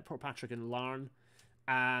Portpatrick and Larne,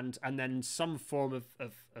 and then some form of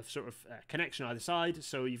sort of connection either side.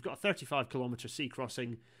 So you've got a 35-kilometre sea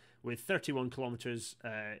crossing with 31 kilometres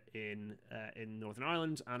in Northern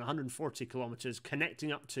Ireland and 140 kilometres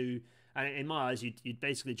connecting up to, and in my eyes, you'd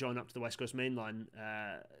basically join up to the West Coast Main Line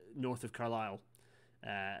north of Carlisle.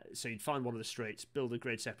 So you'd find one of the straits, build a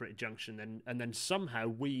grade-separated junction, and then somehow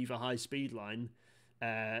weave a high-speed line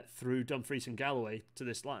through Dumfries and Galloway to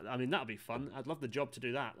this line. I mean, that'd be fun. I'd love the job to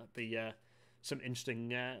do that. That'd be some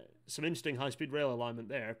interesting high-speed rail alignment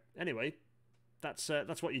there. Anyway, that's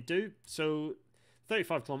what you do. So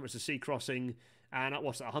 35 kilometres of sea crossing, and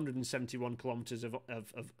what's that? 171 kilometres of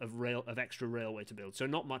extra railway to build. So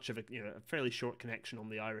not much of a fairly short connection on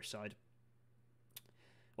the Irish side.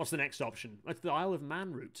 What's the next option? It's the Isle of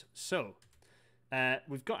Man route. So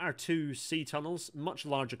we've got our two sea tunnels, much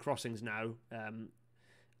larger crossings now,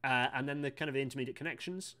 and then the kind of intermediate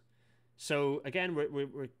connections. So again,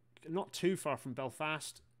 we're not too far from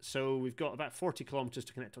Belfast. So we've got about 40 kilometres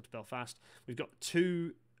to connect up to Belfast. We've got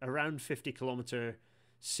two around 50-kilometre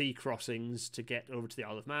sea crossings to get over to the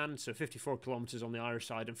Isle of Man. So 54 kilometres on the Irish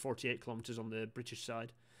side and 48 kilometres on the British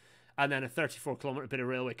side. And then a 34-kilometre bit of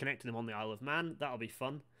railway connecting them on the Isle of Man. That'll be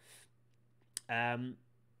fun. And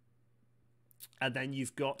then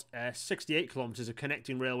you've got 68 kilometres of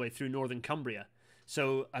connecting railway through northern Cumbria.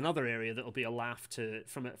 So another area that'll be a laugh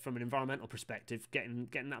from an environmental perspective, getting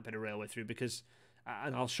that bit of railway through, because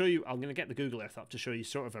and I'll show you. I'm going to get the Google Earth up to show you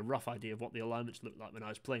sort of a rough idea of what the alignments looked like when I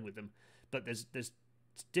was playing with them. But it's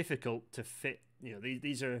difficult to fit.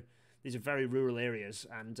 These are very rural areas,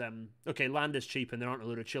 and okay, land is cheap, and there aren't a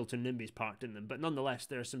load of Chiltern NIMBYs parked in them. But nonetheless,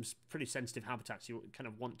 there are some pretty sensitive habitats you kind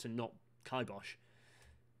of want to not kibosh.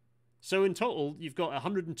 So in total, you've got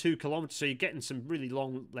 102 kilometres. So you're getting some really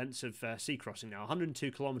long lengths of sea crossing now.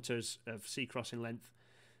 102 kilometres of sea crossing length.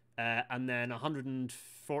 And then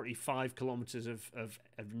 145 kilometres of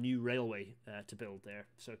new railway to build there.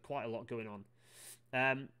 So quite a lot going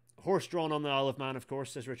on. Horse-drawn on the Isle of Man, of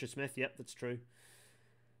course, says Richard Smith. Yep, that's true.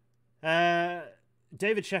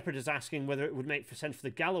 David Shepherd is asking whether it would make sense for the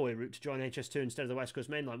Galloway route to join HS2 instead of the West Coast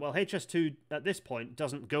Main Line. Well, HS2 at this point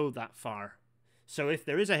doesn't go that far. So if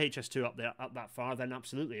there is a HS2 up that far, then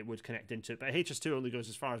absolutely it would connect into it. But HS2 only goes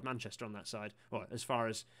as far as Manchester on that side, or as far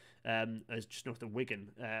as just north of Wigan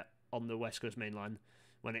on the West Coast Main Line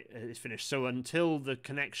when it is finished. So until the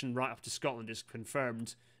connection right up to Scotland is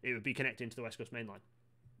confirmed, it would be connecting to the West Coast Main Line.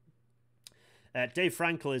 Dave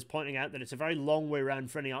Frankel is pointing out that it's a very long way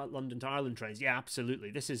around for any London to Ireland trains. Yeah,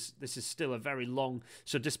 absolutely. This is still a very long.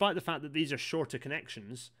 So despite the fact that these are shorter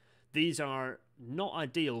connections, these are not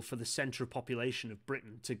ideal for the centre of population of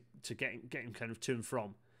Britain to getting kind of to and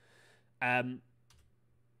from.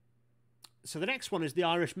 So the next one is the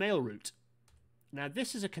Irish Mail route. Now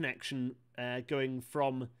this is a connection going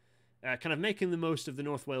from kind of making the most of the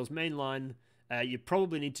North Wales Main Line. You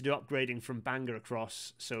probably need to do upgrading from Bangor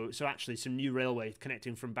across. So actually some new railway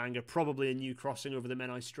connecting from Bangor, probably a new crossing over the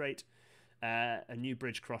Menai Strait, a new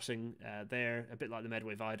bridge crossing there, a bit like the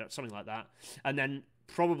Medway Viaduct, something like that. And then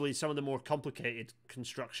probably some of the more complicated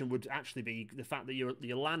construction would actually be the fact that you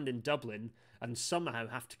land in Dublin and somehow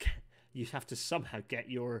have to somehow get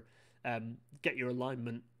your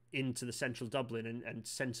alignment into the central Dublin and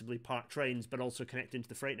sensibly park trains, but also connect into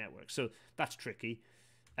the freight network. So that's tricky.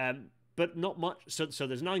 But not much. So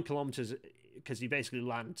there's 9 kilometres because you basically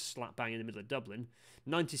land slap bang in the middle of Dublin.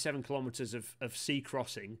 97 kilometres of sea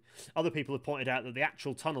crossing. Other people have pointed out that the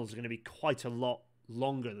actual tunnels are going to be quite a lot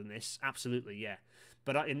longer than this. Absolutely, yeah.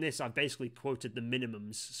 But in this, I've basically quoted the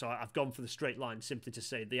minimums. So I've gone for the straight line simply to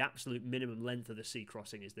say the absolute minimum length of the sea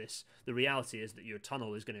crossing is this. The reality is that your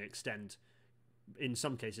tunnel is going to extend, in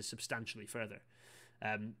some cases, substantially further.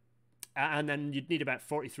 And then you'd need about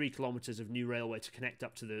 43 kilometres of new railway to connect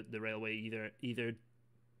up to the railway, either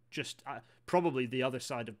just probably the other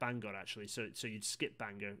side of Bangor, actually. So you'd skip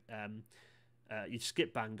Bangor. you'd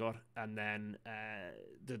skip Bangor, and then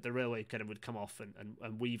the railway kind of would come off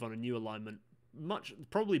and weave on a new alignment,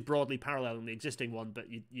 probably broadly paralleling the existing one, but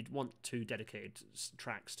you'd want two dedicated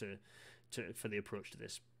tracks for the approach to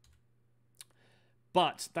this.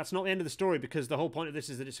 But that's not the end of the story, because the whole point of this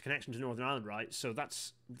is that it's a connection to Northern Ireland, right? So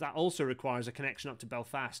that also requires a connection up to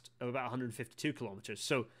Belfast of about 152 kilometres.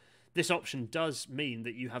 So this option does mean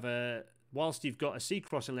that you have whilst you've got a sea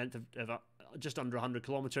crossing length of just under 100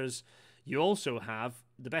 kilometres, you also have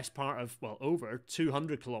the best part of, well, over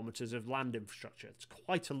 200 kilometres of land infrastructure. It's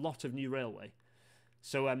quite a lot of new railway.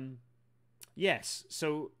 So, yes.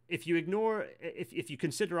 So if you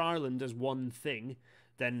consider Ireland as one thing,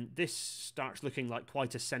 then this starts looking like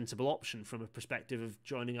quite a sensible option from a perspective of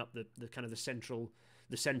joining up the kind of the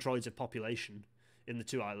centroids of population in the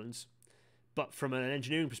two islands. But from an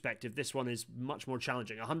engineering perspective, this one is much more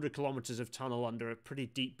challenging. 100 kilometres of tunnel under a pretty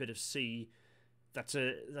deep bit of sea, that's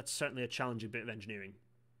certainly a challenging bit of engineering.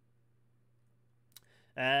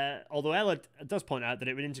 Although Ella does point out that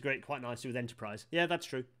it would integrate quite nicely with Enterprise. Yeah, that's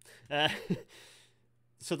true.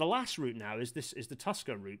 So the last route now is the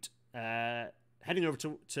Tusker route, heading over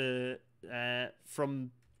to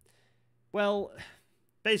from, well,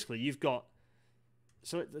 basically you've got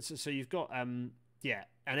you've got an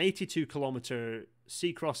 82 kilometre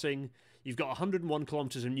sea crossing. You've got 101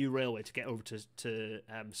 kilometres of new railway to get over to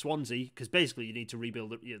Swansea, because basically you need to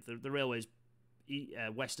rebuild the railways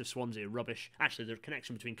west of Swansea are rubbish. Actually, the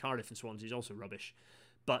connection between Cardiff and Swansea is also rubbish,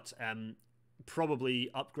 but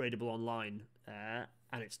probably upgradable online,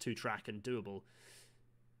 and it's 2-track and doable.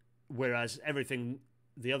 Whereas everything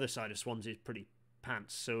the other side of Swansea is pretty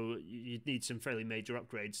pants, so you'd need some fairly major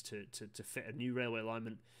upgrades to fit a new railway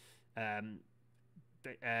alignment. Then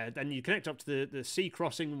you connect up to the sea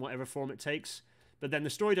crossing in whatever form it takes, but then the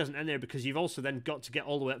story doesn't end there, because you've also then got to get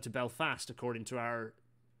all the way up to Belfast according to our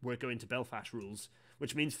 "we're going to Belfast" rules,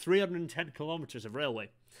 which means 310 kilometres of railway.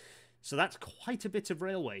 So that's quite a bit of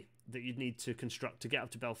railway that you'd need to construct to get up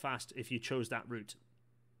to Belfast if you chose that route.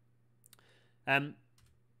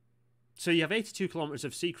 So you have 82 kilometres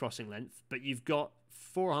of sea crossing length, but you've got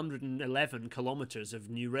 411 kilometres of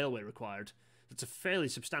new railway required. That's a fairly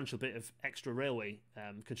substantial bit of extra railway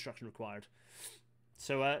construction required.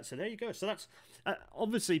 So there you go. So that's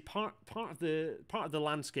obviously part of the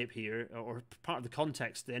landscape here, or part of the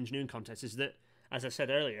context, the engineering context, is that, as I said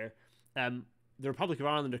earlier, the Republic of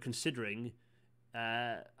Ireland are considering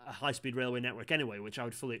a high-speed railway network anyway, which I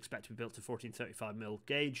would fully expect to be built to 1435mm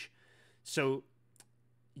gauge. So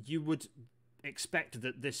you would expect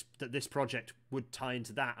that this project would tie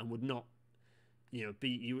into that, and would not,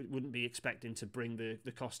 you wouldn't be expecting to bring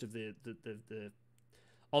the cost of the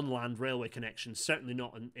on-land railway connection, certainly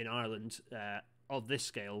not in Ireland, of this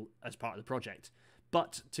scale as part of the project.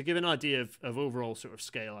 But to give an idea of overall sort of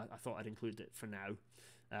scale, I thought I'd include it for now,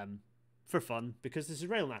 for fun, because this is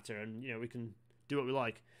Rail Natter, and we can do what we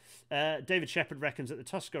like. David Shepherd reckons that the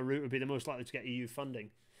Tusker route would be the most likely to get EU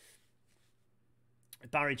funding.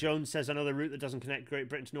 Barry Jones says another route that doesn't connect Great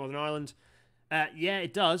Britain to Northern Ireland. Yeah,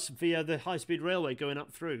 it does, via the high-speed railway going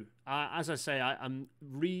up through. As I say, I'm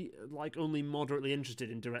only moderately interested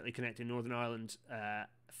in directly connecting Northern Ireland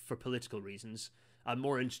for political reasons. I'm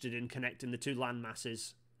more interested in connecting the two land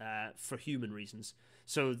masses for human reasons.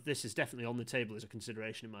 So this is definitely on the table as a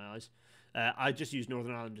consideration in my eyes. I just use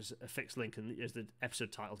Northern Ireland as a fixed link and as the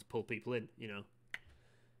episode title to pull people in.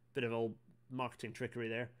 Bit of old marketing trickery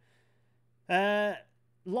there.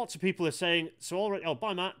 Lots of people are saying, so already, oh,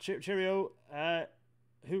 bye Matt, cheerio.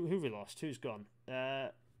 Who have we lost? Who's gone?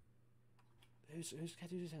 Who's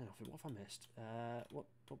saying off? What have I missed? What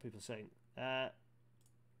people are saying?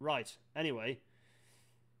 Right, anyway.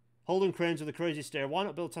 Holden Cranes with a crazy stare. Why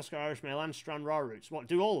not build Tusker Irish Mail and Stranraer routes? What,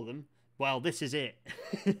 do all of them? Well, this is it.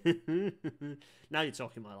 Now you're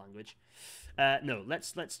talking my language. No,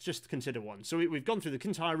 let's just consider one. So we've gone through the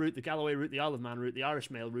Kintyre route, the Galloway route, the Isle of Man route, the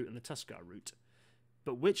Irish Mail route, and the Tusker route.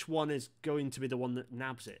 But which one is going to be the one that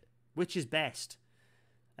nabs it? Which is best?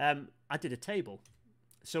 I did a table.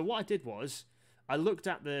 So what I did was I looked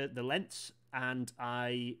at the lengths, and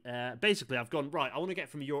I basically I've gone, right, I want to get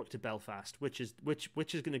from York to Belfast, which is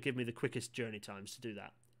going to give me the quickest journey times to do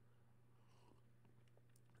that.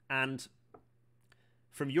 And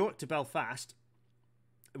from York to Belfast,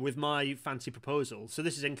 with my fancy proposal, so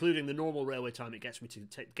this is including the normal railway time it gets me to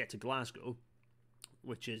get to Glasgow,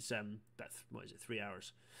 which is about 3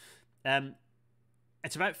 hours.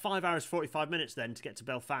 It's about 5 hours 45 minutes then to get to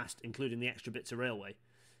Belfast, including the extra bits of railway.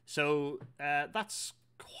 So that's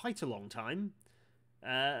quite a long time,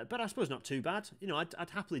 but I suppose not too bad. I'd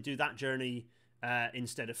happily do that journey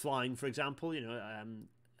instead of flying, for example.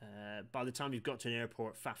 by the time you've got to an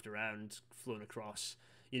airport, faffed around, flown across,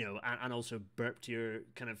 and also burped your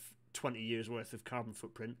kind of 20 years worth of carbon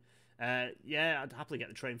footprint, yeah, I'd happily get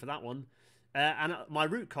the train for that one. And my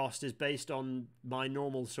route cost is based on my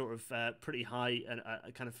normal sort of pretty high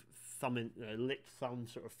kind of lit thumb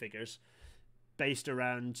sort of figures, based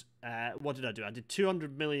around what did I do? I did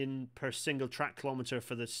 200 million per single track kilometre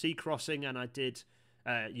for the sea crossing, and I did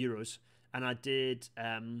euros, and I did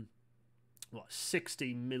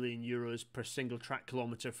 60 million euros per single track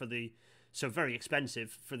kilometre for the, so very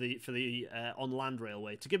expensive for the on land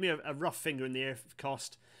railway. To give me a rough finger in the air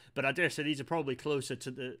cost, but I dare say these are probably closer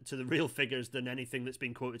to the real figures than anything that's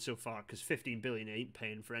been quoted so far, because 15 billion ain't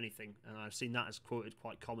paying for anything, and I've seen that as quoted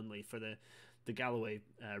quite commonly for the Galloway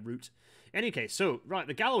route. In any case, so right,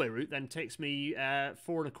 the Galloway route then takes me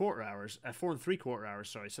 4.25 hours, 4.75 hours.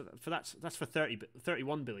 Sorry, so that's for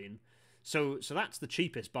 31 billion. So that's the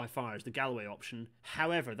cheapest by far, is the Galloway option.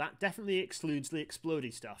 However, that definitely excludes the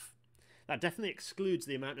explodey stuff. That definitely excludes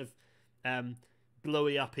the amount of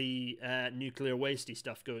blowy uppy nuclear wasty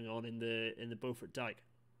stuff going on in the Beaufort Dyke.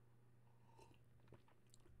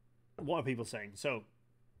 What are people saying? So,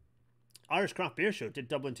 Irish Craft Beer Show did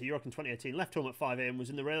Dublin to York in 2018. Left home at 5 a.m. Was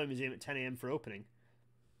in the Railway Museum at 10 a.m. for opening.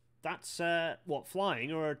 That's what,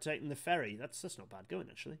 flying or taking the ferry? That's not bad going,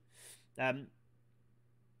 actually.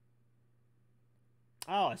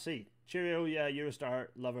 Oh, I see. Cheerio, yeah, Eurostar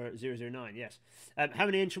Lover 009, yes. How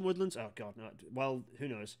many ancient woodlands? Oh, God, no. Well, who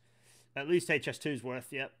knows? At least HS2's worth,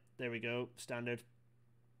 yep. There we go, standard.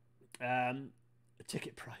 A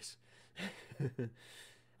ticket price.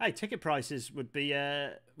 Hey, ticket prices would be,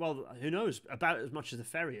 well, who knows? About as much as the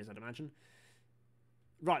ferry is, I'd imagine.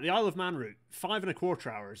 Right, the Isle of Man route, 5.25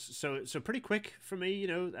 hours. So pretty quick for me,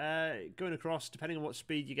 going across, depending on what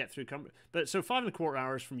speed you get through. But so 5.25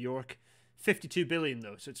 hours from York. 52 billion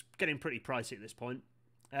though, so it's getting pretty pricey at this point.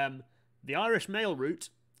 The Irish Mail route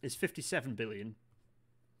is 57 billion,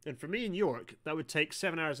 and for me in York that would take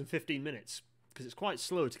 7 hours and 15 minutes, because it's quite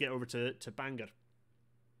slow to get over to Bangor.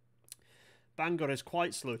 Bangor is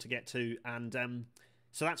quite slow to get to, and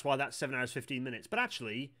so that's why that's 7 hours 15 minutes. But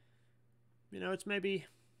actually, it's maybe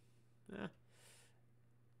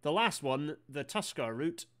the last one, the Tuscar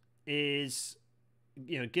route, is,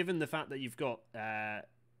 given the fact that you've got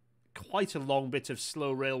quite a long bit of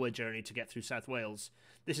slow railway journey to get through South Wales.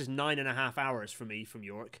 This is 9.5 hours for me from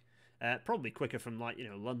York. Probably quicker from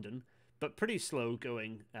London, but pretty slow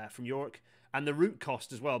going from York. And the route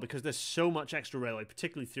cost as well, because there's so much extra railway,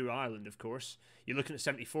 particularly through Ireland, of course. You're looking at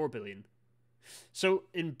 74 billion. So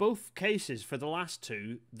in both cases, for the last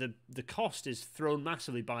two, the cost is thrown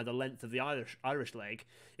massively by the length of the Irish leg.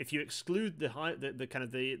 If you exclude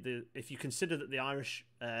if you consider that the Irish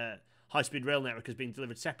high-speed rail network has been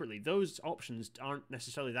delivered separately, those options aren't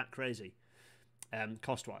necessarily that crazy,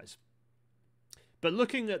 cost-wise. But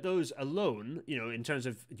looking at those alone, in terms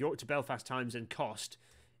of York to Belfast times and cost,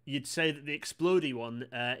 you'd say that the Explodey one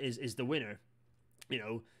is the winner.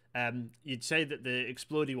 You'd say that the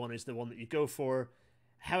Explodey one is the one that you go for.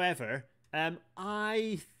 However,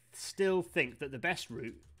 I still think that the best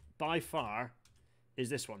route, by far, is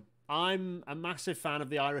this one. I'm a massive fan of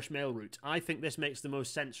the Irish Mail route. I think this makes the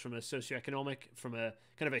most sense from a socioeconomic, from a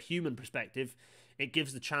kind of a human perspective. It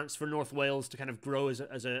gives the chance for North Wales to kind of grow as a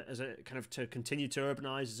kind of to continue to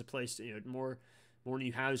urbanise as a place, more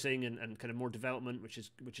new housing and kind of more development, which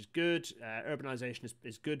is good. Urbanisation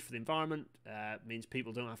is good for the environment. Means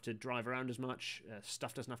people don't have to drive around as much.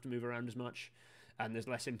 Stuff doesn't have to move around as much, and there's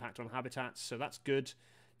less impact on habitats. So that's good.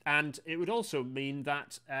 And it would also mean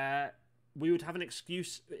that we would have an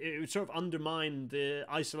excuse. It would sort of undermine the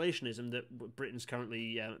isolationism that Britain's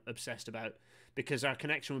currently obsessed about, because our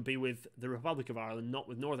connection would be with the Republic of Ireland, not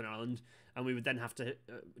with Northern Ireland, and we would then have to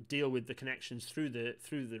deal with the connections through the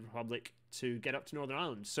Republic to get up to Northern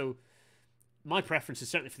Ireland. So my preference is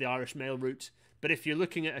certainly for the Irish Mail route. But if you're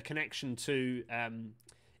looking at a connection to,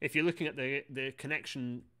 if you're looking at the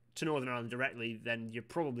connection to Northern Ireland directly, then you're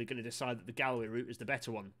probably going to decide that the Galloway route is the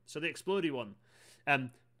better one. So the Explodey one.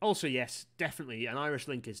 Also, yes, definitely, an Irish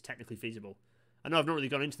link is technically feasible. I know I've not really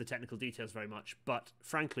gone into the technical details very much, but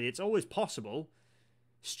frankly, it's always possible.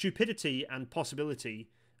 Stupidity and possibility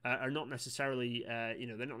are not necessarily,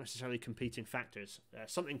 they're not necessarily competing factors.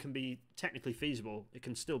 Something can be technically feasible. It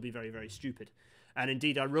can still be very, very stupid. And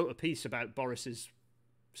indeed, I wrote a piece about Boris's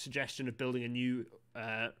suggestion of building a new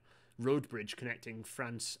road bridge connecting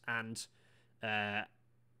France and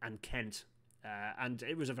Kent. And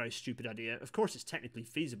it was a very stupid idea. Of course, it's technically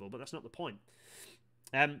feasible, but that's not the point.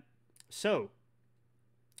 So,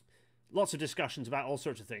 lots of discussions about all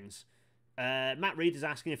sorts of things. Matt Reed is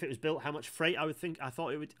asking if it was built, how much freight I think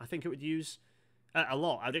it would use. A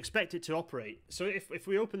lot. I'd expect it to operate. So if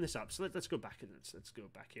we open this up, so let's go back and let's go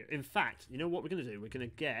back here. In fact, you know what we're going to do? We're going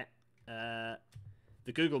to get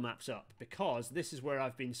the Google Maps up, because this is where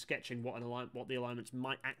I've been sketching what the alignments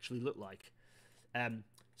might actually look like.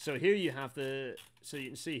 So here you have so you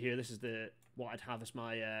can see here, this is what I'd have as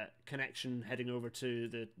my connection heading over to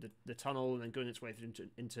the tunnel and then going its way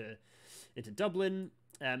into Dublin.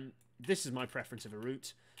 This is my preference of a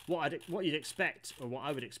route. What you'd expect, or what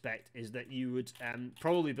I would expect, is that you would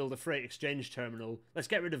probably build a freight exchange terminal. Let's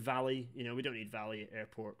get rid of Valley. You know, we don't need Valley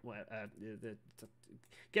Airport.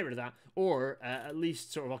 Get rid of that, or at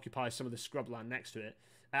least sort of occupy some of the scrubland next to it.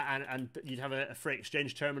 And you'd have a freight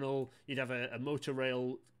exchange terminal. You'd have a motor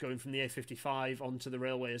rail going from the A55 onto the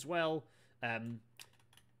railway as well.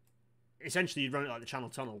 Essentially, you'd run it like the Channel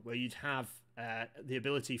Tunnel, where you'd have the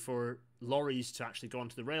ability for lorries to actually go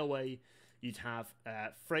onto the railway. You'd have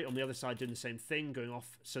freight on the other side doing the same thing, going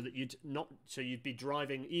off, so that you'd be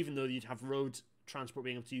driving, even though you'd have road transport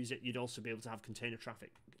being able to use it, you'd also be able to have container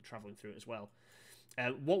traffic traveling through it as well.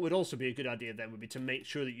 What would also be a good idea then would be to make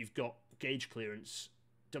sure that you've got gauge clearance,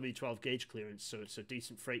 W12 gauge clearance, so it's a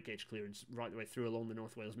decent freight gauge clearance right the way through along the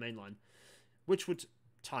North Wales main line, which would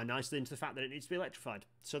tie nicely into the fact that it needs to be electrified.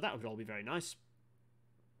 So that would all be very nice.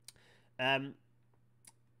 But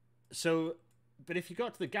if you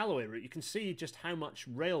got to the Galloway route, you can see just how much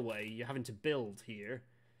railway you're having to build here.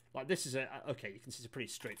 Like, this is okay, you can see it's a pretty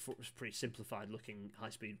straightforward, pretty simplified looking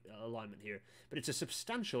high-speed alignment here. But it's a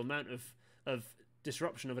substantial amount of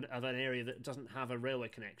disruption of an area that doesn't have a railway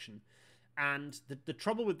connection. And the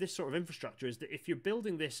trouble with this sort of infrastructure is that if you're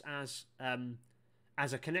building this as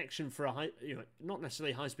a connection for a not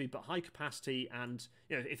necessarily high speed, but high capacity, and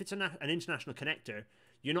if it's an international connector,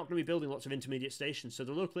 you're not going to be building lots of intermediate stations, so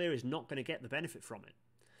the local area is not going to get the benefit from it.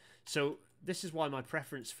 So this is why my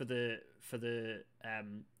preference for the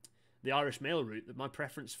Irish Mail route, that my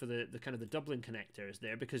preference for the kind of the Dublin connector is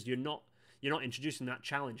there, because you're not introducing that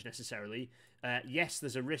challenge necessarily. Yes,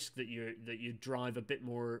 there's a risk that you drive a bit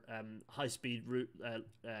more high-speed route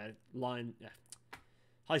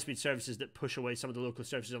high-speed services that push away some of the local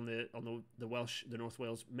services on the North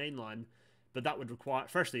Wales main line, but that would require,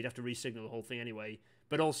 firstly, you'd have to re-signal the whole thing anyway,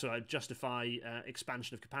 but also justify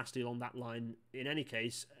expansion of capacity along that line in any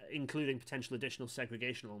case, including potential additional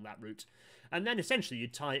segregation along that route. And then essentially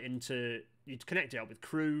you'd you'd connect it up with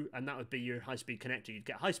Crewe, and that would be your high-speed connector. You'd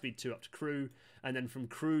get high-speed 2 up to Crewe, and then from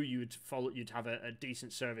Crewe you'd have a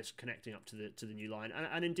decent service connecting up to the new line.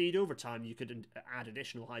 And indeed, over time, you could add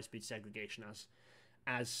additional high-speed segregation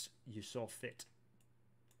as you saw fit.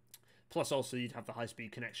 Plus, also, you'd have the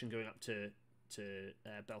high-speed connection going up to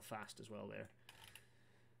Belfast as well there.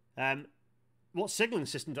 What signalling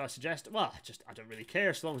system do I suggest? Well, I don't really care,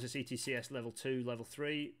 as long as it's ETCS level 2, level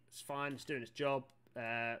 3. It's fine. It's doing its job.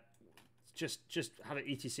 Just have it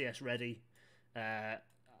ETCS ready.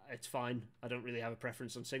 It's fine. I don't really have a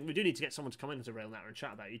preference on signaling. We do need to get someone to come into RailNet and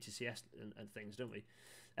chat about ETCS and things, don't we?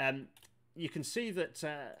 You can see that.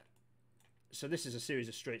 So this is a series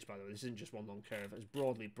of straights, by the way. This isn't just one long curve. It's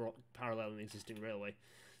broadly paralleling the existing railway.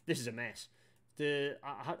 This is a mess.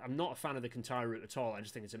 I'm not a fan of the Kintyre route at all. I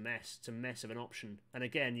just think it's a mess. It's a mess of an option. And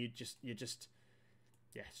again, it's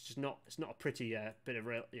not a pretty bit of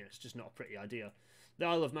rail. It's just not a pretty idea. The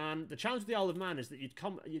Isle of Man. The challenge with the Isle of Man is that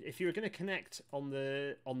if you're going to connect on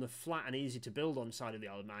the flat and easy to build on side of the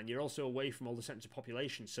Isle of Man, you're also away from all the centres of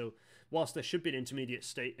population. So whilst there should be an intermediate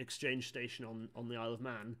exchange station on the Isle of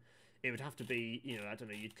Man, it would have to be, I don't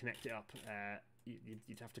know, you'd connect it up.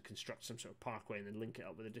 You'd have to construct some sort of parkway and then link it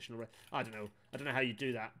up with additional. I don't know how you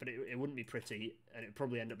do that, but it wouldn't be pretty, and it would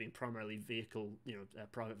probably end up being primarily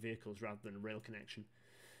private vehicles rather than a rail connection.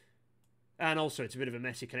 And also, it's a bit of a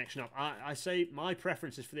messy connection up. I say my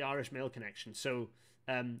preference is for the Irish Mail connection. So,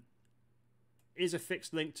 is a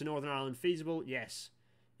fixed link to Northern Ireland feasible? Yes.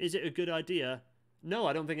 Is it a good idea? No,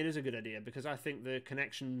 I don't think it is a good idea, because I think the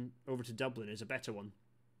connection over to Dublin is a better one.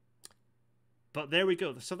 But there we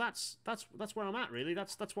go. So that's where I'm at, really.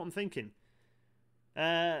 That's what I'm thinking.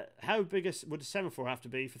 How big would a semaphore have to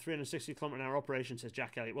be for 360 km/h operation, says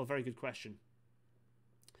Jack Elliott? Well, very good question.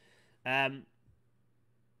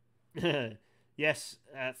 Yes,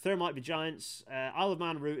 Thermite be giants. Isle of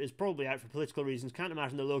Man route is probably out for political reasons. Can't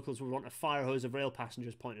imagine the locals would want a fire hose of rail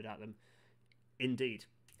passengers pointed at them. Indeed.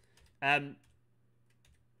 That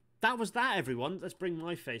was that, everyone. Let's bring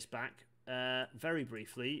my face back very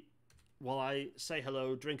briefly while I say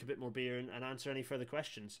hello, drink a bit more beer, and answer any further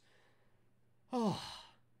questions. Oh,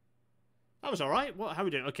 that was all right. How are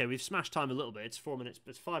we doing? Okay, we've smashed time a little bit. It's 4 minutes.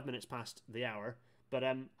 It's 5 minutes past the hour. But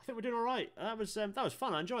I think we're doing all right. That was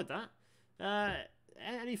fun. I enjoyed that.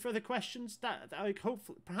 any further questions? That I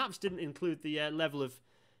hopefully perhaps didn't include the level of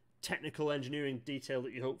technical engineering detail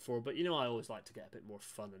that you hope for, but you know I always like to get a bit more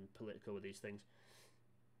fun and political with these things.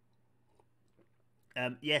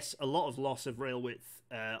 Yes, a lot of loss of rail width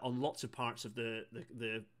on lots of parts of the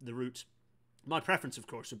route. My preference, of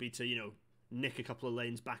course, would be to nick a couple of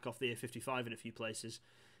lanes back off the A55 in a few places,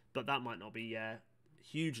 but that might not be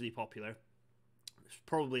hugely popular. There's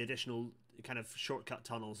probably additional kind of shortcut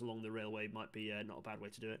tunnels along the railway might be not a bad way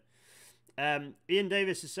to do it. Ian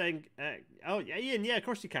Davis is saying, oh yeah, Ian, yeah, of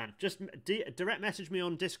course you can. Just direct message me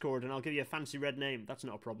on Discord and I'll give you a fancy red name. That's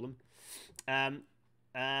not a problem.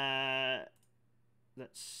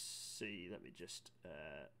 Let's see. Let me just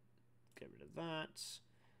get rid of that.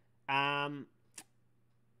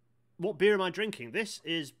 What beer am I drinking? This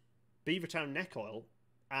is Beavertown Neck Oil.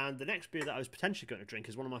 And the next beer that I was potentially going to drink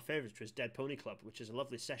is one of my favourites, which is Dead Pony Club, which is a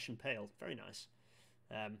lovely session pale. Very nice.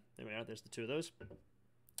 There we are. There's the two of those.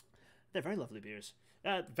 They're very lovely beers.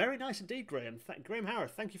 Very nice indeed, Graham. Graham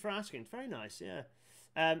Howard, thank you for asking. Very nice, yeah.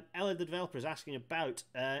 Ella, the developer, is asking about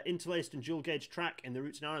interlaced and dual gauge track in the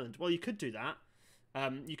routes in Ireland. Well, you could do that.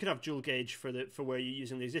 You could have dual gauge for where you're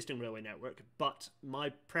using the existing railway network, but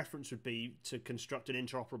my preference would be to construct an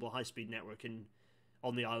interoperable high-speed network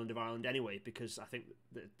on the island of Ireland anyway, because I think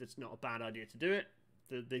that's not a bad idea to do it.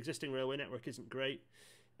 The existing railway network isn't great,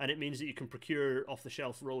 and it means that you can procure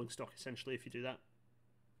off-the-shelf rolling stock, essentially, if you do that.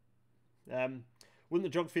 Wouldn't the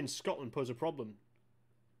geography in Scotland pose a problem?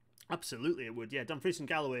 Absolutely it would, yeah. Dumfries and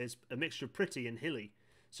Galloway is a mixture of pretty and hilly,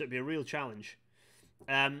 so it'd be a real challenge.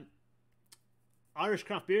 Irish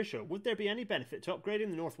Craft Beer Show. Would there be any benefit to upgrading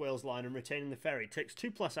the North Wales line and retaining the ferry? It takes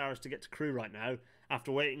 2+ hours to get to Crewe right now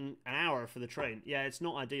after waiting an hour for the train. Yeah, it's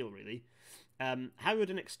not ideal, really. How could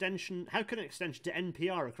an extension to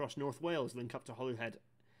NPR across North Wales link up to Holyhead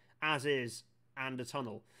as is and a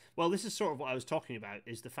tunnel? Well, this is sort of what I was talking about,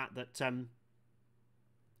 is the fact that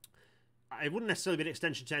it wouldn't necessarily be an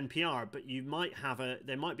extension to NPR, but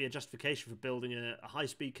there might be a justification for building a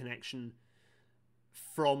high-speed connection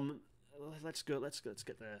from. Let's get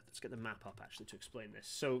the map up actually to explain this.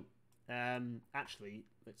 So, actually,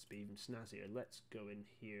 let's be even snazzier. Let's go in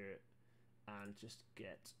here and just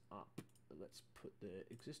get up. Let's put the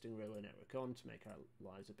existing railway network on to make our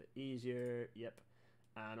lives a bit easier. Yep,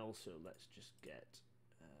 and also let's just get.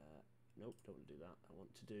 Nope, don't want to do that. I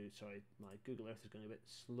want to do. Sorry, my Google Earth is going a bit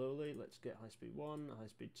slowly. Let's get high speed 1, high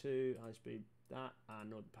speed 2, high speed that,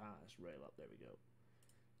 and Northern Pass rail up. There we go.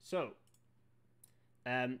 So.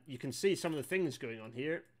 You can see some of the things going on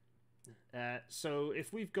here. So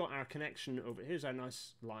if we've got our connection over, here's our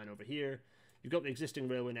nice line over here. You've got the existing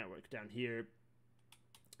railway network down here.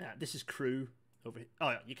 This is Crewe over here.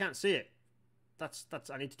 Oh, you can't see it. That's.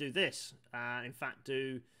 I need to do this. In fact,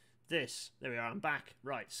 do this. There we are. I'm back.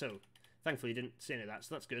 Right. So thankfully you didn't see any of that.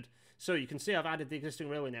 So that's good. So you can see I've added the existing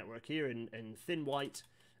railway network here in thin white.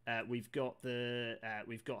 We've got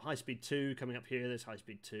high speed 2 coming up here. There's high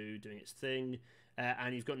speed 2 doing its thing.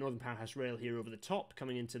 And you've got Northern Powerhouse Rail here over the top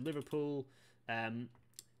coming into Liverpool.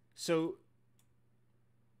 So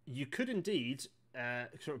you could indeed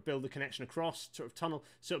sort of build the connection across, sort of tunnel.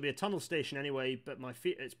 So it'll be a tunnel station anyway, but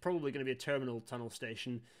it's probably going to be a terminal tunnel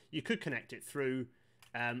station. You could connect it through.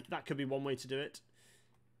 That could be one way to do it.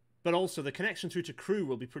 But also the connection through to Crewe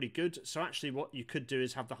will be pretty good. So actually what you could do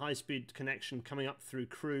is have the high-speed connection coming up through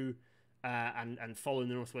Crewe and following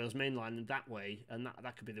the North Wales main line that way. And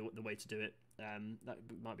that could be the way to do it. That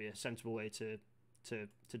might be a sensible way to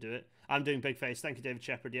do it. I'm doing Big Face. Thank you, David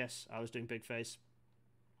Shepherd. Yes, I was doing Big Face.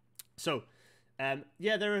 So,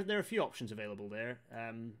 yeah, there are a few options available there.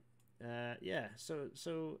 Yeah.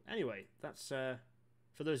 So anyway, that's for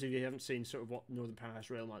those of you who haven't seen sort of what Northern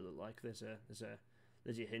Powerhouse Rail might look like. There's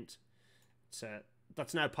your hint.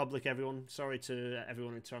 That's now public. Everyone, sorry to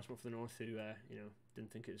everyone in Transport for the North who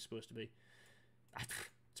didn't think it was supposed to be.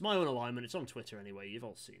 It's my own alignment. It's on Twitter anyway. You've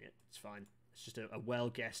all seen it. It's fine. It's just a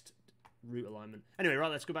well-guessed route alignment. Anyway,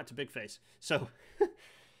 right, let's go back to Big Face. So,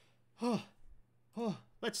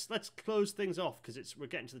 let's close things off because we're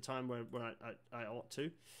getting to the time where I ought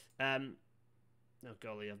to. Oh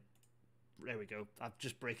golly, there we go. I'm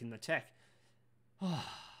just breaking the tech.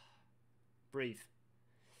 Breathe.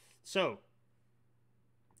 So,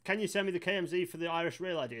 can you send me the KMZ for the Irish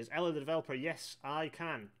Rail ideas? Ella, the developer, yes, I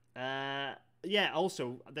can. Yeah,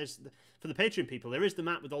 also, for the Patreon people, there is the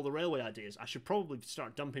map with all the railway ideas. I should probably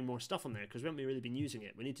start dumping more stuff on there because we haven't really been using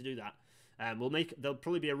it. We need to do that. There'll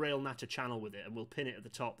probably be a Rail Natter channel with it, and we'll pin it at the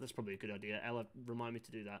top. That's probably a good idea. Ella, remind me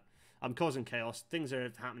to do that. I'm causing chaos. Things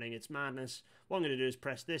are happening. It's madness. What I'm going to do is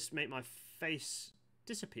press this, make my face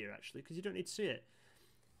disappear, actually, because you don't need to see it.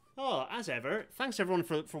 Oh, as ever, thanks everyone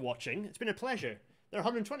for watching. It's been a pleasure. There are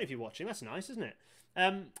 120 of you watching. That's nice, isn't it?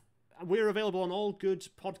 We're available on all good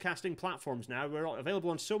podcasting platforms now. We're available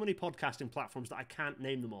on so many podcasting platforms that I can't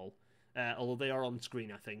name them all, although they are on screen,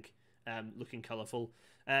 I think, looking colourful.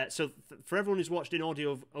 So for everyone who's watched in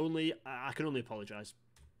audio only, I can only apologise.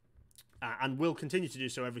 And will continue to do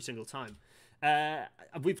so every single time.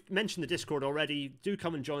 We've mentioned the Discord already. Do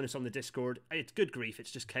come and join us on the Discord. It's good grief,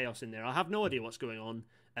 it's just chaos in there. I have no idea what's going on.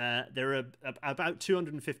 There are about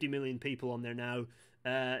 250 million people on there now.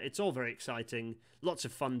 It's all very exciting. Lots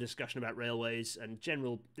of fun discussion about railways and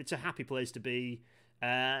general. It's a happy place to be.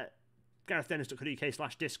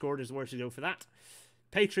 GarethDennis.co.uk/Discord is where to go for that.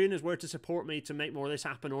 Patreon is where to support me to make more of this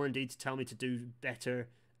happen, or indeed to tell me to do better.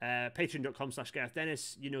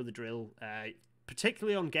 Patreon.com/GarethDennis. You know the drill.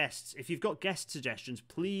 Particularly on guests. If you've got guest suggestions,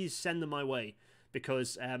 please send them my way,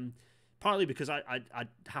 because partly because I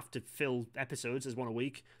have to fill episodes as one a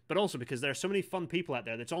week, but also because there are so many fun people out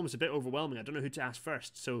there that's almost a bit overwhelming. I don't know who to ask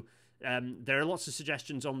first. So there are lots of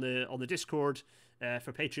suggestions on the Discord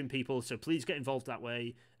for Patreon people, so please get involved that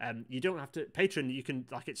way. You don't have to Patreon. You can,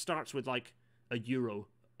 like, it starts with like €1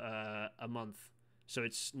 a month, so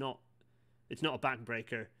it's not a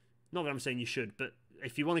backbreaker. Not that I'm saying you should, but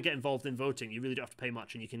if you want to get involved in voting, you really don't have to pay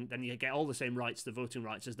much, and you get all the same rights, the voting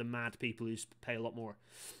rights, as the mad people who pay a lot more.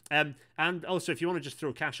 And also, if you want to just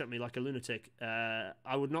throw cash at me like a lunatic,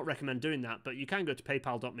 I would not recommend doing that, but you can go to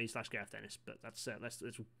paypal.me/GarethDennis. But let's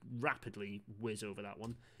rapidly whiz over that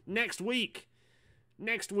one. Next week,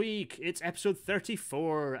 it's episode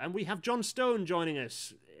 34, and we have John Stone joining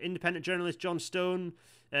us. Independent journalist John Stone,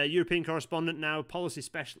 European correspondent now, policy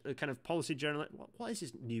policy journalist. What is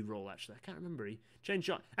his new role, actually? I can't remember. He changed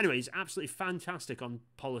job. Anyway, he's absolutely fantastic on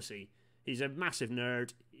policy. He's a massive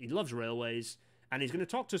nerd. He loves railways, and he's going to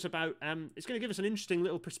talk to us about. It's going to give us an interesting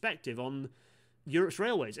little perspective on Europe's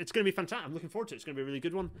railways. It's going to be fantastic. I'm looking forward to it. It's going to be a really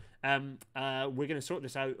good one. We're going to sort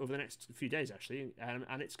this out over the next few days, actually,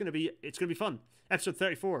 and it's going to be fun. Episode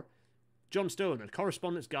 34, John Stone, A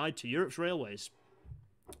Correspondent's Guide to Europe's Railways.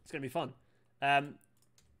 It's going to be fun.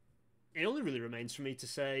 It only really remains for me to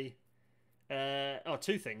say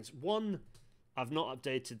two things. One, I've not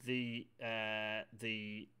updated the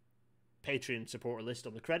Patreon supporter list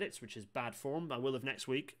on the credits, which is bad form. I will have next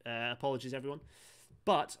week. Apologies, everyone.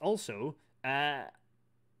 But also, there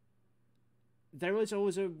is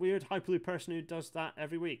always a weird Hyperloop person who does that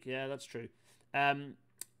every week. Yeah, that's true.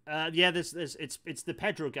 It's the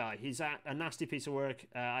Pedro guy. He's a nasty piece of work.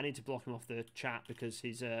 I need to block him off the chat because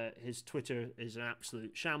his Twitter is an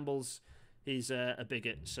absolute shambles. He's a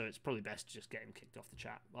bigot, so it's probably best to just get him kicked off the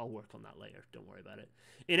chat. I'll work on that later. Don't worry about it.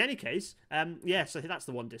 In any case, so that's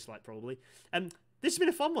the one dislike probably. This has been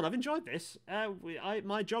a fun one. I've enjoyed this.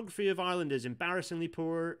 My geography of Ireland is embarrassingly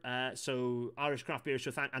poor. So Irish craft beer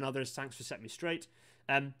show and others, thanks for setting me straight.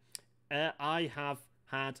 I have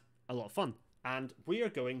had a lot of fun. And we are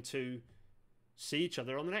going to see each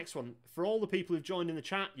other on the next one. For all the people who've joined in the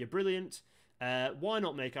chat, you're brilliant. Why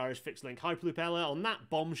not make Irish Fixed Link Hyperloop Ella on that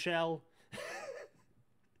bombshell?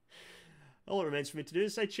 All it remains for me to do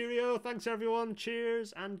is say cheerio. Thanks, everyone.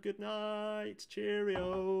 Cheers and good night.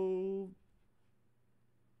 Cheerio.